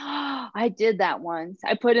did that once.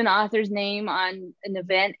 I put an author's name on an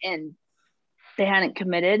event and they hadn't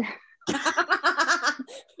committed.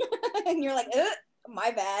 And you're like, my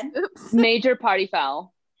bad. Oops. Major party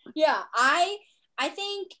foul. Yeah, I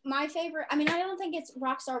think my favorite, I mean, I don't think it's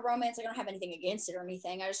Rockstar Romance. I don't have anything against it or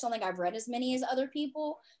anything. I just don't think I've read as many as other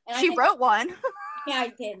people. And she wrote one. Yeah, I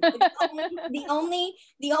did. The only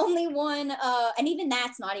one, and even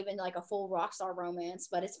that's not even like a full Rockstar Romance,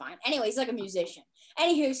 but it's fine. Anyway, he's like a musician.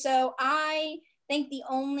 Anywho, so I think the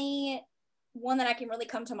only one that I can really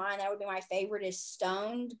come to mind that would be my favorite is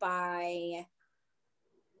Stoned by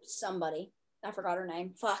somebody. I forgot her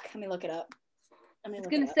name. Fuck, let me look it up. I was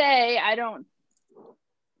gonna say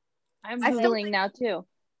I'm Googling now too.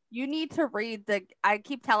 You need to read I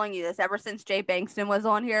keep telling you this ever since Jay Bankston was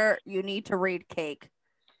on here. You need to read Cake.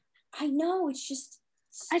 I know, it's just.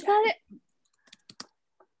 I thought it.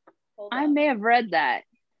 I may have read that.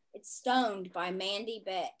 It's Stoned by Mandy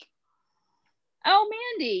Beck. Oh,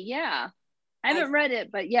 Mandy, yeah. I haven't read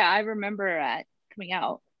it, but yeah, I remember it coming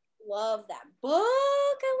out. Love that book.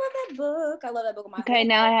 I love that book. Okay,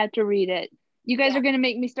 now I have to read it. You guys are going to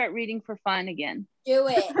make me start reading for fun again. Do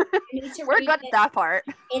it. We're good at that part.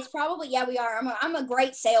 It's probably, yeah, we are. I'm a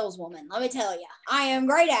great saleswoman. Let me tell you. I am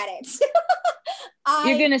great at it.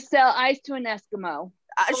 You're going to sell ice to an Eskimo.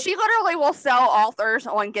 She literally will sell authors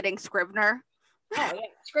on getting Scrivener. Oh, yeah.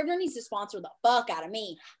 Scrivener needs to sponsor the fuck out of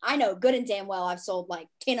me. I know good and damn well I've sold like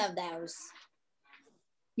 10 of those.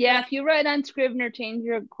 Yeah, if you write on Scrivener, change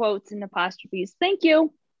your quotes and apostrophes. Thank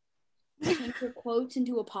you. Change your quotes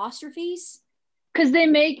into apostrophes? Because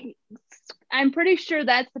I'm pretty sure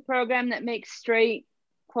that's the program that makes straight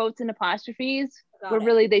quotes and apostrophes, Got where it.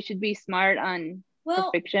 really they should be smart on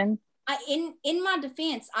Well, fiction. in my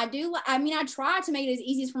defense, I try to make it as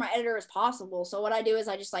easy for my editor as possible. So what I do is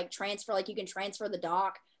I just like transfer, like you can transfer the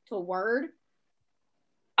doc to a Word.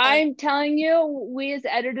 I'm telling you, we as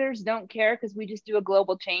editors don't care because we just do a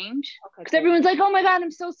global change. Okay, Because cool. everyone's like, oh my God, I'm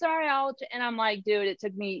so sorry. And I'm like, dude, it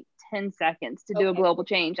took me 10 seconds to do a global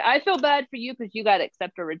change. I feel bad for you because you got to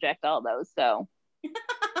accept or reject all those. So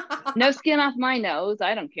no skin off my nose.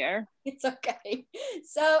 I don't care. It's okay.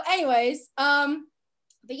 So anyways, but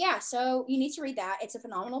yeah, so you need to read that. It's a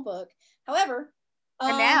phenomenal book. However,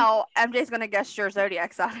 and now MJ's gonna guess your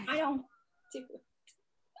zodiac sign. I don't do it.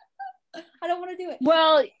 I don't want to do it.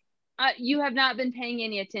 Well, you have not been paying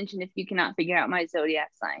any attention if you cannot figure out my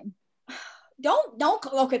zodiac sign. Don't.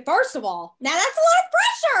 Okay, first of all, now that's a lot of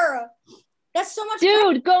pressure. That's so much Dude,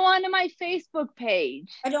 pressure. go on to my Facebook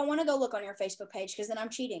page. I don't want to go look on your Facebook page because then I'm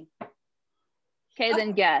cheating. Okay,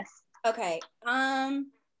 then guess. Okay. Now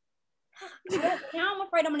I'm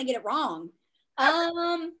afraid I'm gonna get it wrong.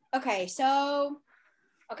 Okay, so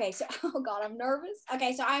oh God, I'm nervous.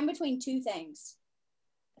 Okay, so I'm between two things.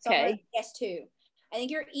 So I'm gonna guess two. I think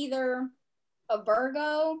you're either a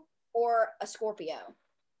Virgo or a Scorpio.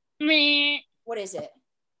 Me. What is it?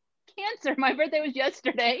 Cancer. My birthday was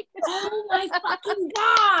yesterday. Oh my fucking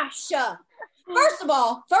gosh. First of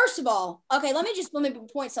all, okay, let me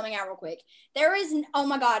point something out real quick. Oh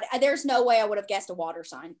my God, there's no way I would have guessed a water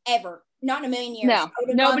sign ever. Not in a million years. No,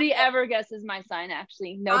 nobody ever guesses my sign,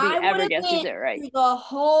 actually. Nobody ever guesses it right. The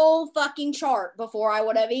whole fucking chart before I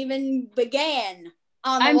would have even began.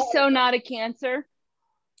 I'm so not a Cancer.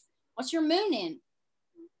 What's your moon in?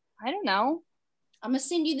 I don't know. I'm gonna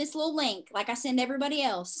send you this little link, like I send everybody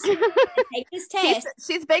else. Take this test.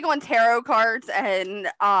 She's big on tarot cards and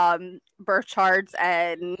birth charts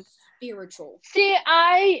and spiritual. See,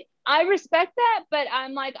 I respect that, but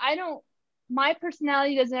I'm like, my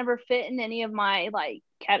personality doesn't ever fit in any of my like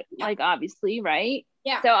obviously, right?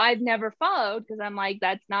 Yeah. So I've never followed because I'm like,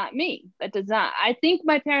 that's not me. That does not. I think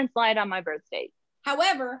my parents lied on my birth date.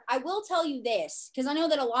 However, I will tell you this, because I know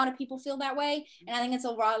that a lot of people feel that way, and I think it's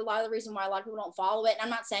a lot of the reason why a lot of people don't follow it. And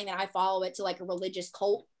I'm not saying that I follow it to like a religious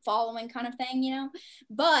cult following kind of thing, you know,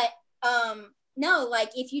 but no,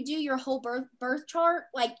 like if you do your whole birth chart,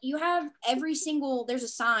 like you have there's a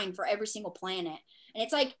sign for every single planet, and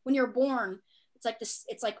it's like when you're born.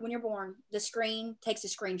 It's like when you're born, the screen takes a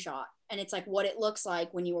screenshot and it's like what it looks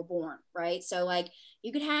like when you were born, right? So like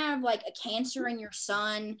you could have like a Cancer in your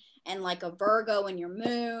sun and like a Virgo in your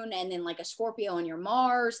moon and then like a Scorpio in your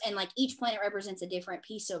Mars, and like each planet represents a different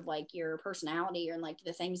piece of like your personality and like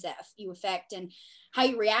the things that you affect and how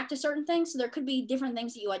you react to certain things. So there could be different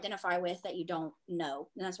things that you identify with that you don't know,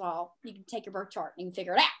 and that's why you can take your birth chart and you can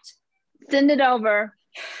figure it out. Send it over.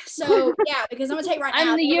 So yeah, because I'm gonna tell you right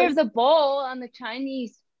now. I'm the year of the bull on the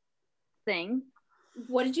Chinese thing.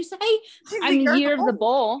 What did you say? I'm the year of the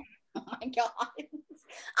bull. Oh my God.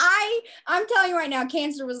 I'm telling you right now,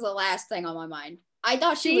 Cancer was the last thing on my mind. I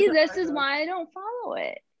thought this is why I don't follow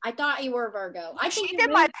it. I thought you were a Virgo. She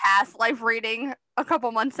did my past life reading a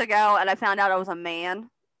couple months ago and I found out I was a man.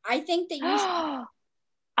 I think that you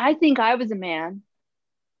I think I was a man.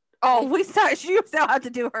 Oh, you still have to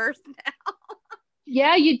do hers now.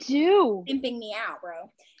 Yeah, you do. Pimping me out,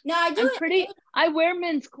 bro. No, I do. I wear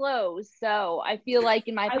men's clothes, so I feel like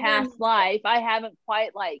in my past life I haven't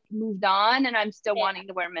quite like moved on, and I'm still wanting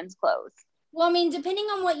to wear men's clothes. Well, I mean, depending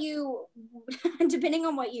on what you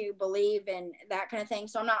believe and that kind of thing.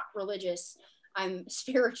 So I'm not religious. I'm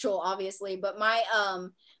spiritual, obviously, but my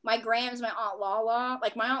aunt Lala,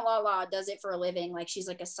 like my aunt Lala does it for a living. Like she's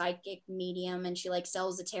like a psychic medium and she like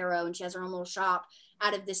sells the tarot and she has her own little shop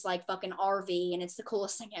out of this like fucking RV, and it's the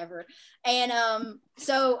coolest thing ever. And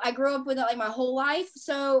so I grew up with it like my whole life.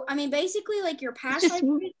 So I mean, basically like your past life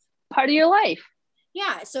reads, part of your life.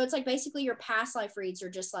 Yeah. So it's like basically your past life reads are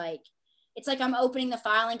just like, it's like I'm opening the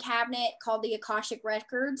filing cabinet called the Akashic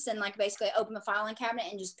Records, and like basically I open the filing cabinet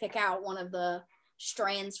and just pick out one of the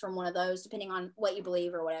strands from one of those, depending on what you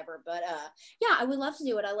believe or whatever. But yeah, I would love to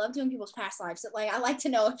do it. I love doing people's past lives. So, like I like to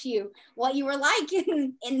know what you were like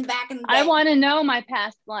in back in the day. I want to know my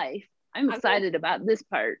past life. I'm excited about this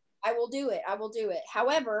part. I will do it.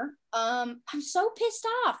 However, I'm so pissed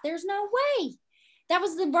off. There's no way. That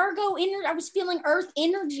was the Virgo energy. I was feeling Earth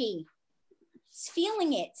energy. Just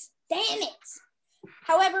feeling it. Damn it.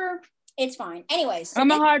 However, it's fine. Anyways. So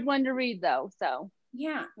I'm a hard one to read though, so.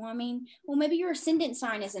 Yeah, well, maybe your ascendant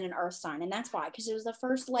sign isn't an earth sign, and that's why, because it was the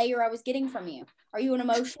first layer I was getting from you. Are you an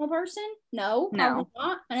emotional person? No. Not.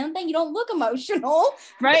 I don't think you don't look emotional.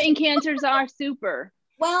 Right, and Cancers are super.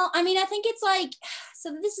 Well, I mean, I think it's like,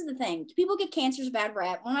 so this is the thing. People give cancer's a bad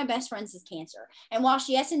rap. One of my best friends is Cancer. And while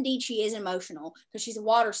yes, indeed, she is emotional because she's a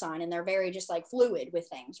water sign and they're very just like fluid with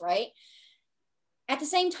things, right? At the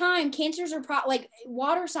same time, cancers are like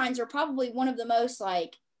water signs are probably one of the most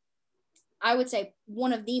like, I would say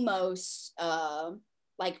one of the most,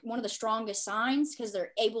 like one of the strongest signs because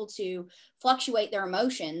they're able to fluctuate their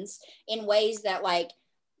emotions in ways that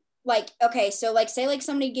okay, so like say like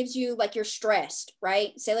somebody gives you like you're stressed,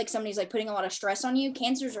 right? Say like somebody's like putting a lot of stress on you.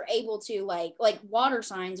 Cancers are able to like water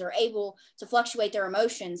signs are able to fluctuate their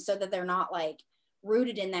emotions so that they're not like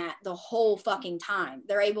rooted in that the whole fucking time.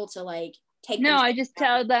 They're able to like take. No, I just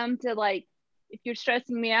tell them to like, if you're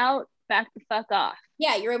stressing me out, back the fuck off.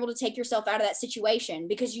 Yeah, you're able to take yourself out of that situation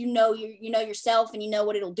because you know yourself and you know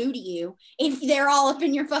what it'll do to you if they're all up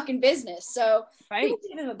in your fucking business. So right, people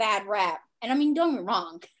give them a bad rap, and I mean, don't get me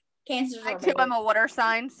wrong. Cancers I too am a water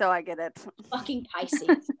sign, so I get it. Fucking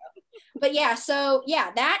Pisces. But yeah, so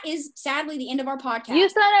yeah, that is sadly the end of our podcast. You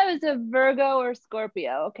thought I was a Virgo or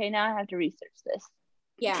Scorpio. Okay, now I have to research this.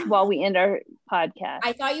 Yeah. While we end our podcast.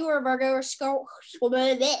 I thought you were a Virgo or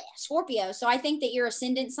Scorpio. So I think that your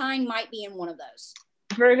ascendant sign might be in one of those.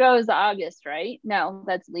 Virgo is August, right? No,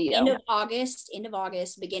 that's Leo. End of August,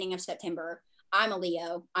 beginning of September. I'm a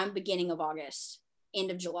Leo. I'm beginning of August,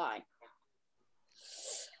 end of July.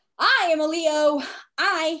 I am a Leo.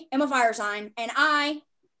 I am a fire sign, and I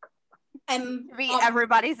am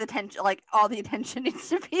everybody's attention. Like all the attention needs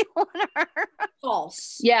to be on her.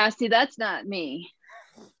 False. Yeah, see, that's not me.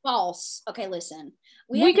 False. Okay, listen.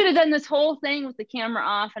 We could have done this whole thing with the camera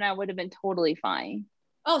off, and I would have been totally fine.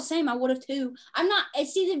 Oh, same. I would have too. I'm not.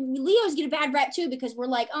 See, the Leos get a bad rap too because we're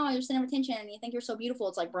like, oh, you're center of attention, and you think you're so beautiful.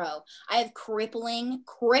 It's like, bro, I have crippling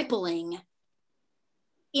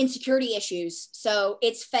insecurity issues, so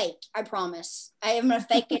it's fake. I promise. I am gonna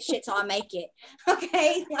fake it shit till I make it.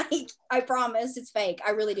 Okay, like I promise it's fake.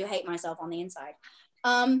 I really do hate myself on the inside.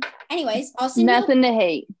 Anyways, I'll send nothing to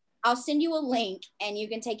hate. I'll send you a link, and you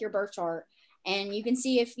can take your birth chart, and you can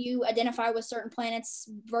see if you identify with certain planets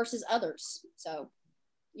versus others. So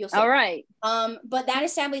you'll see. All right. But that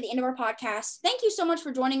is sadly the end of our podcast. Thank you so much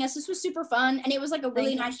for joining us. This was super fun, and it was like a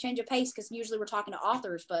really nice change of pace because usually we're talking to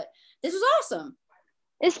authors, but this was awesome.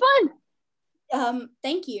 It's fun.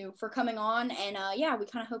 Thank you for coming on, and yeah, we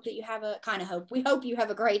kind of hope that you have we hope you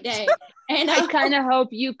have a great day. And I kind of hope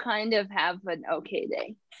you kind of have an okay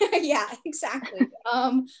day. Yeah, exactly.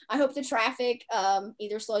 I hope the traffic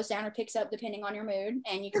either slows down or picks up depending on your mood,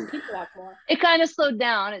 and you can keep a lot more. It kind of slowed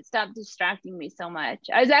down. It stopped distracting me so much.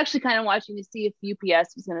 I was actually kind of watching to see if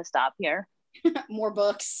UPS was going to stop here. More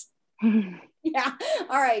books. Yeah.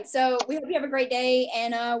 All right. So we hope you have a great day,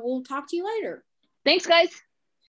 and we'll talk to you later. Thanks, guys.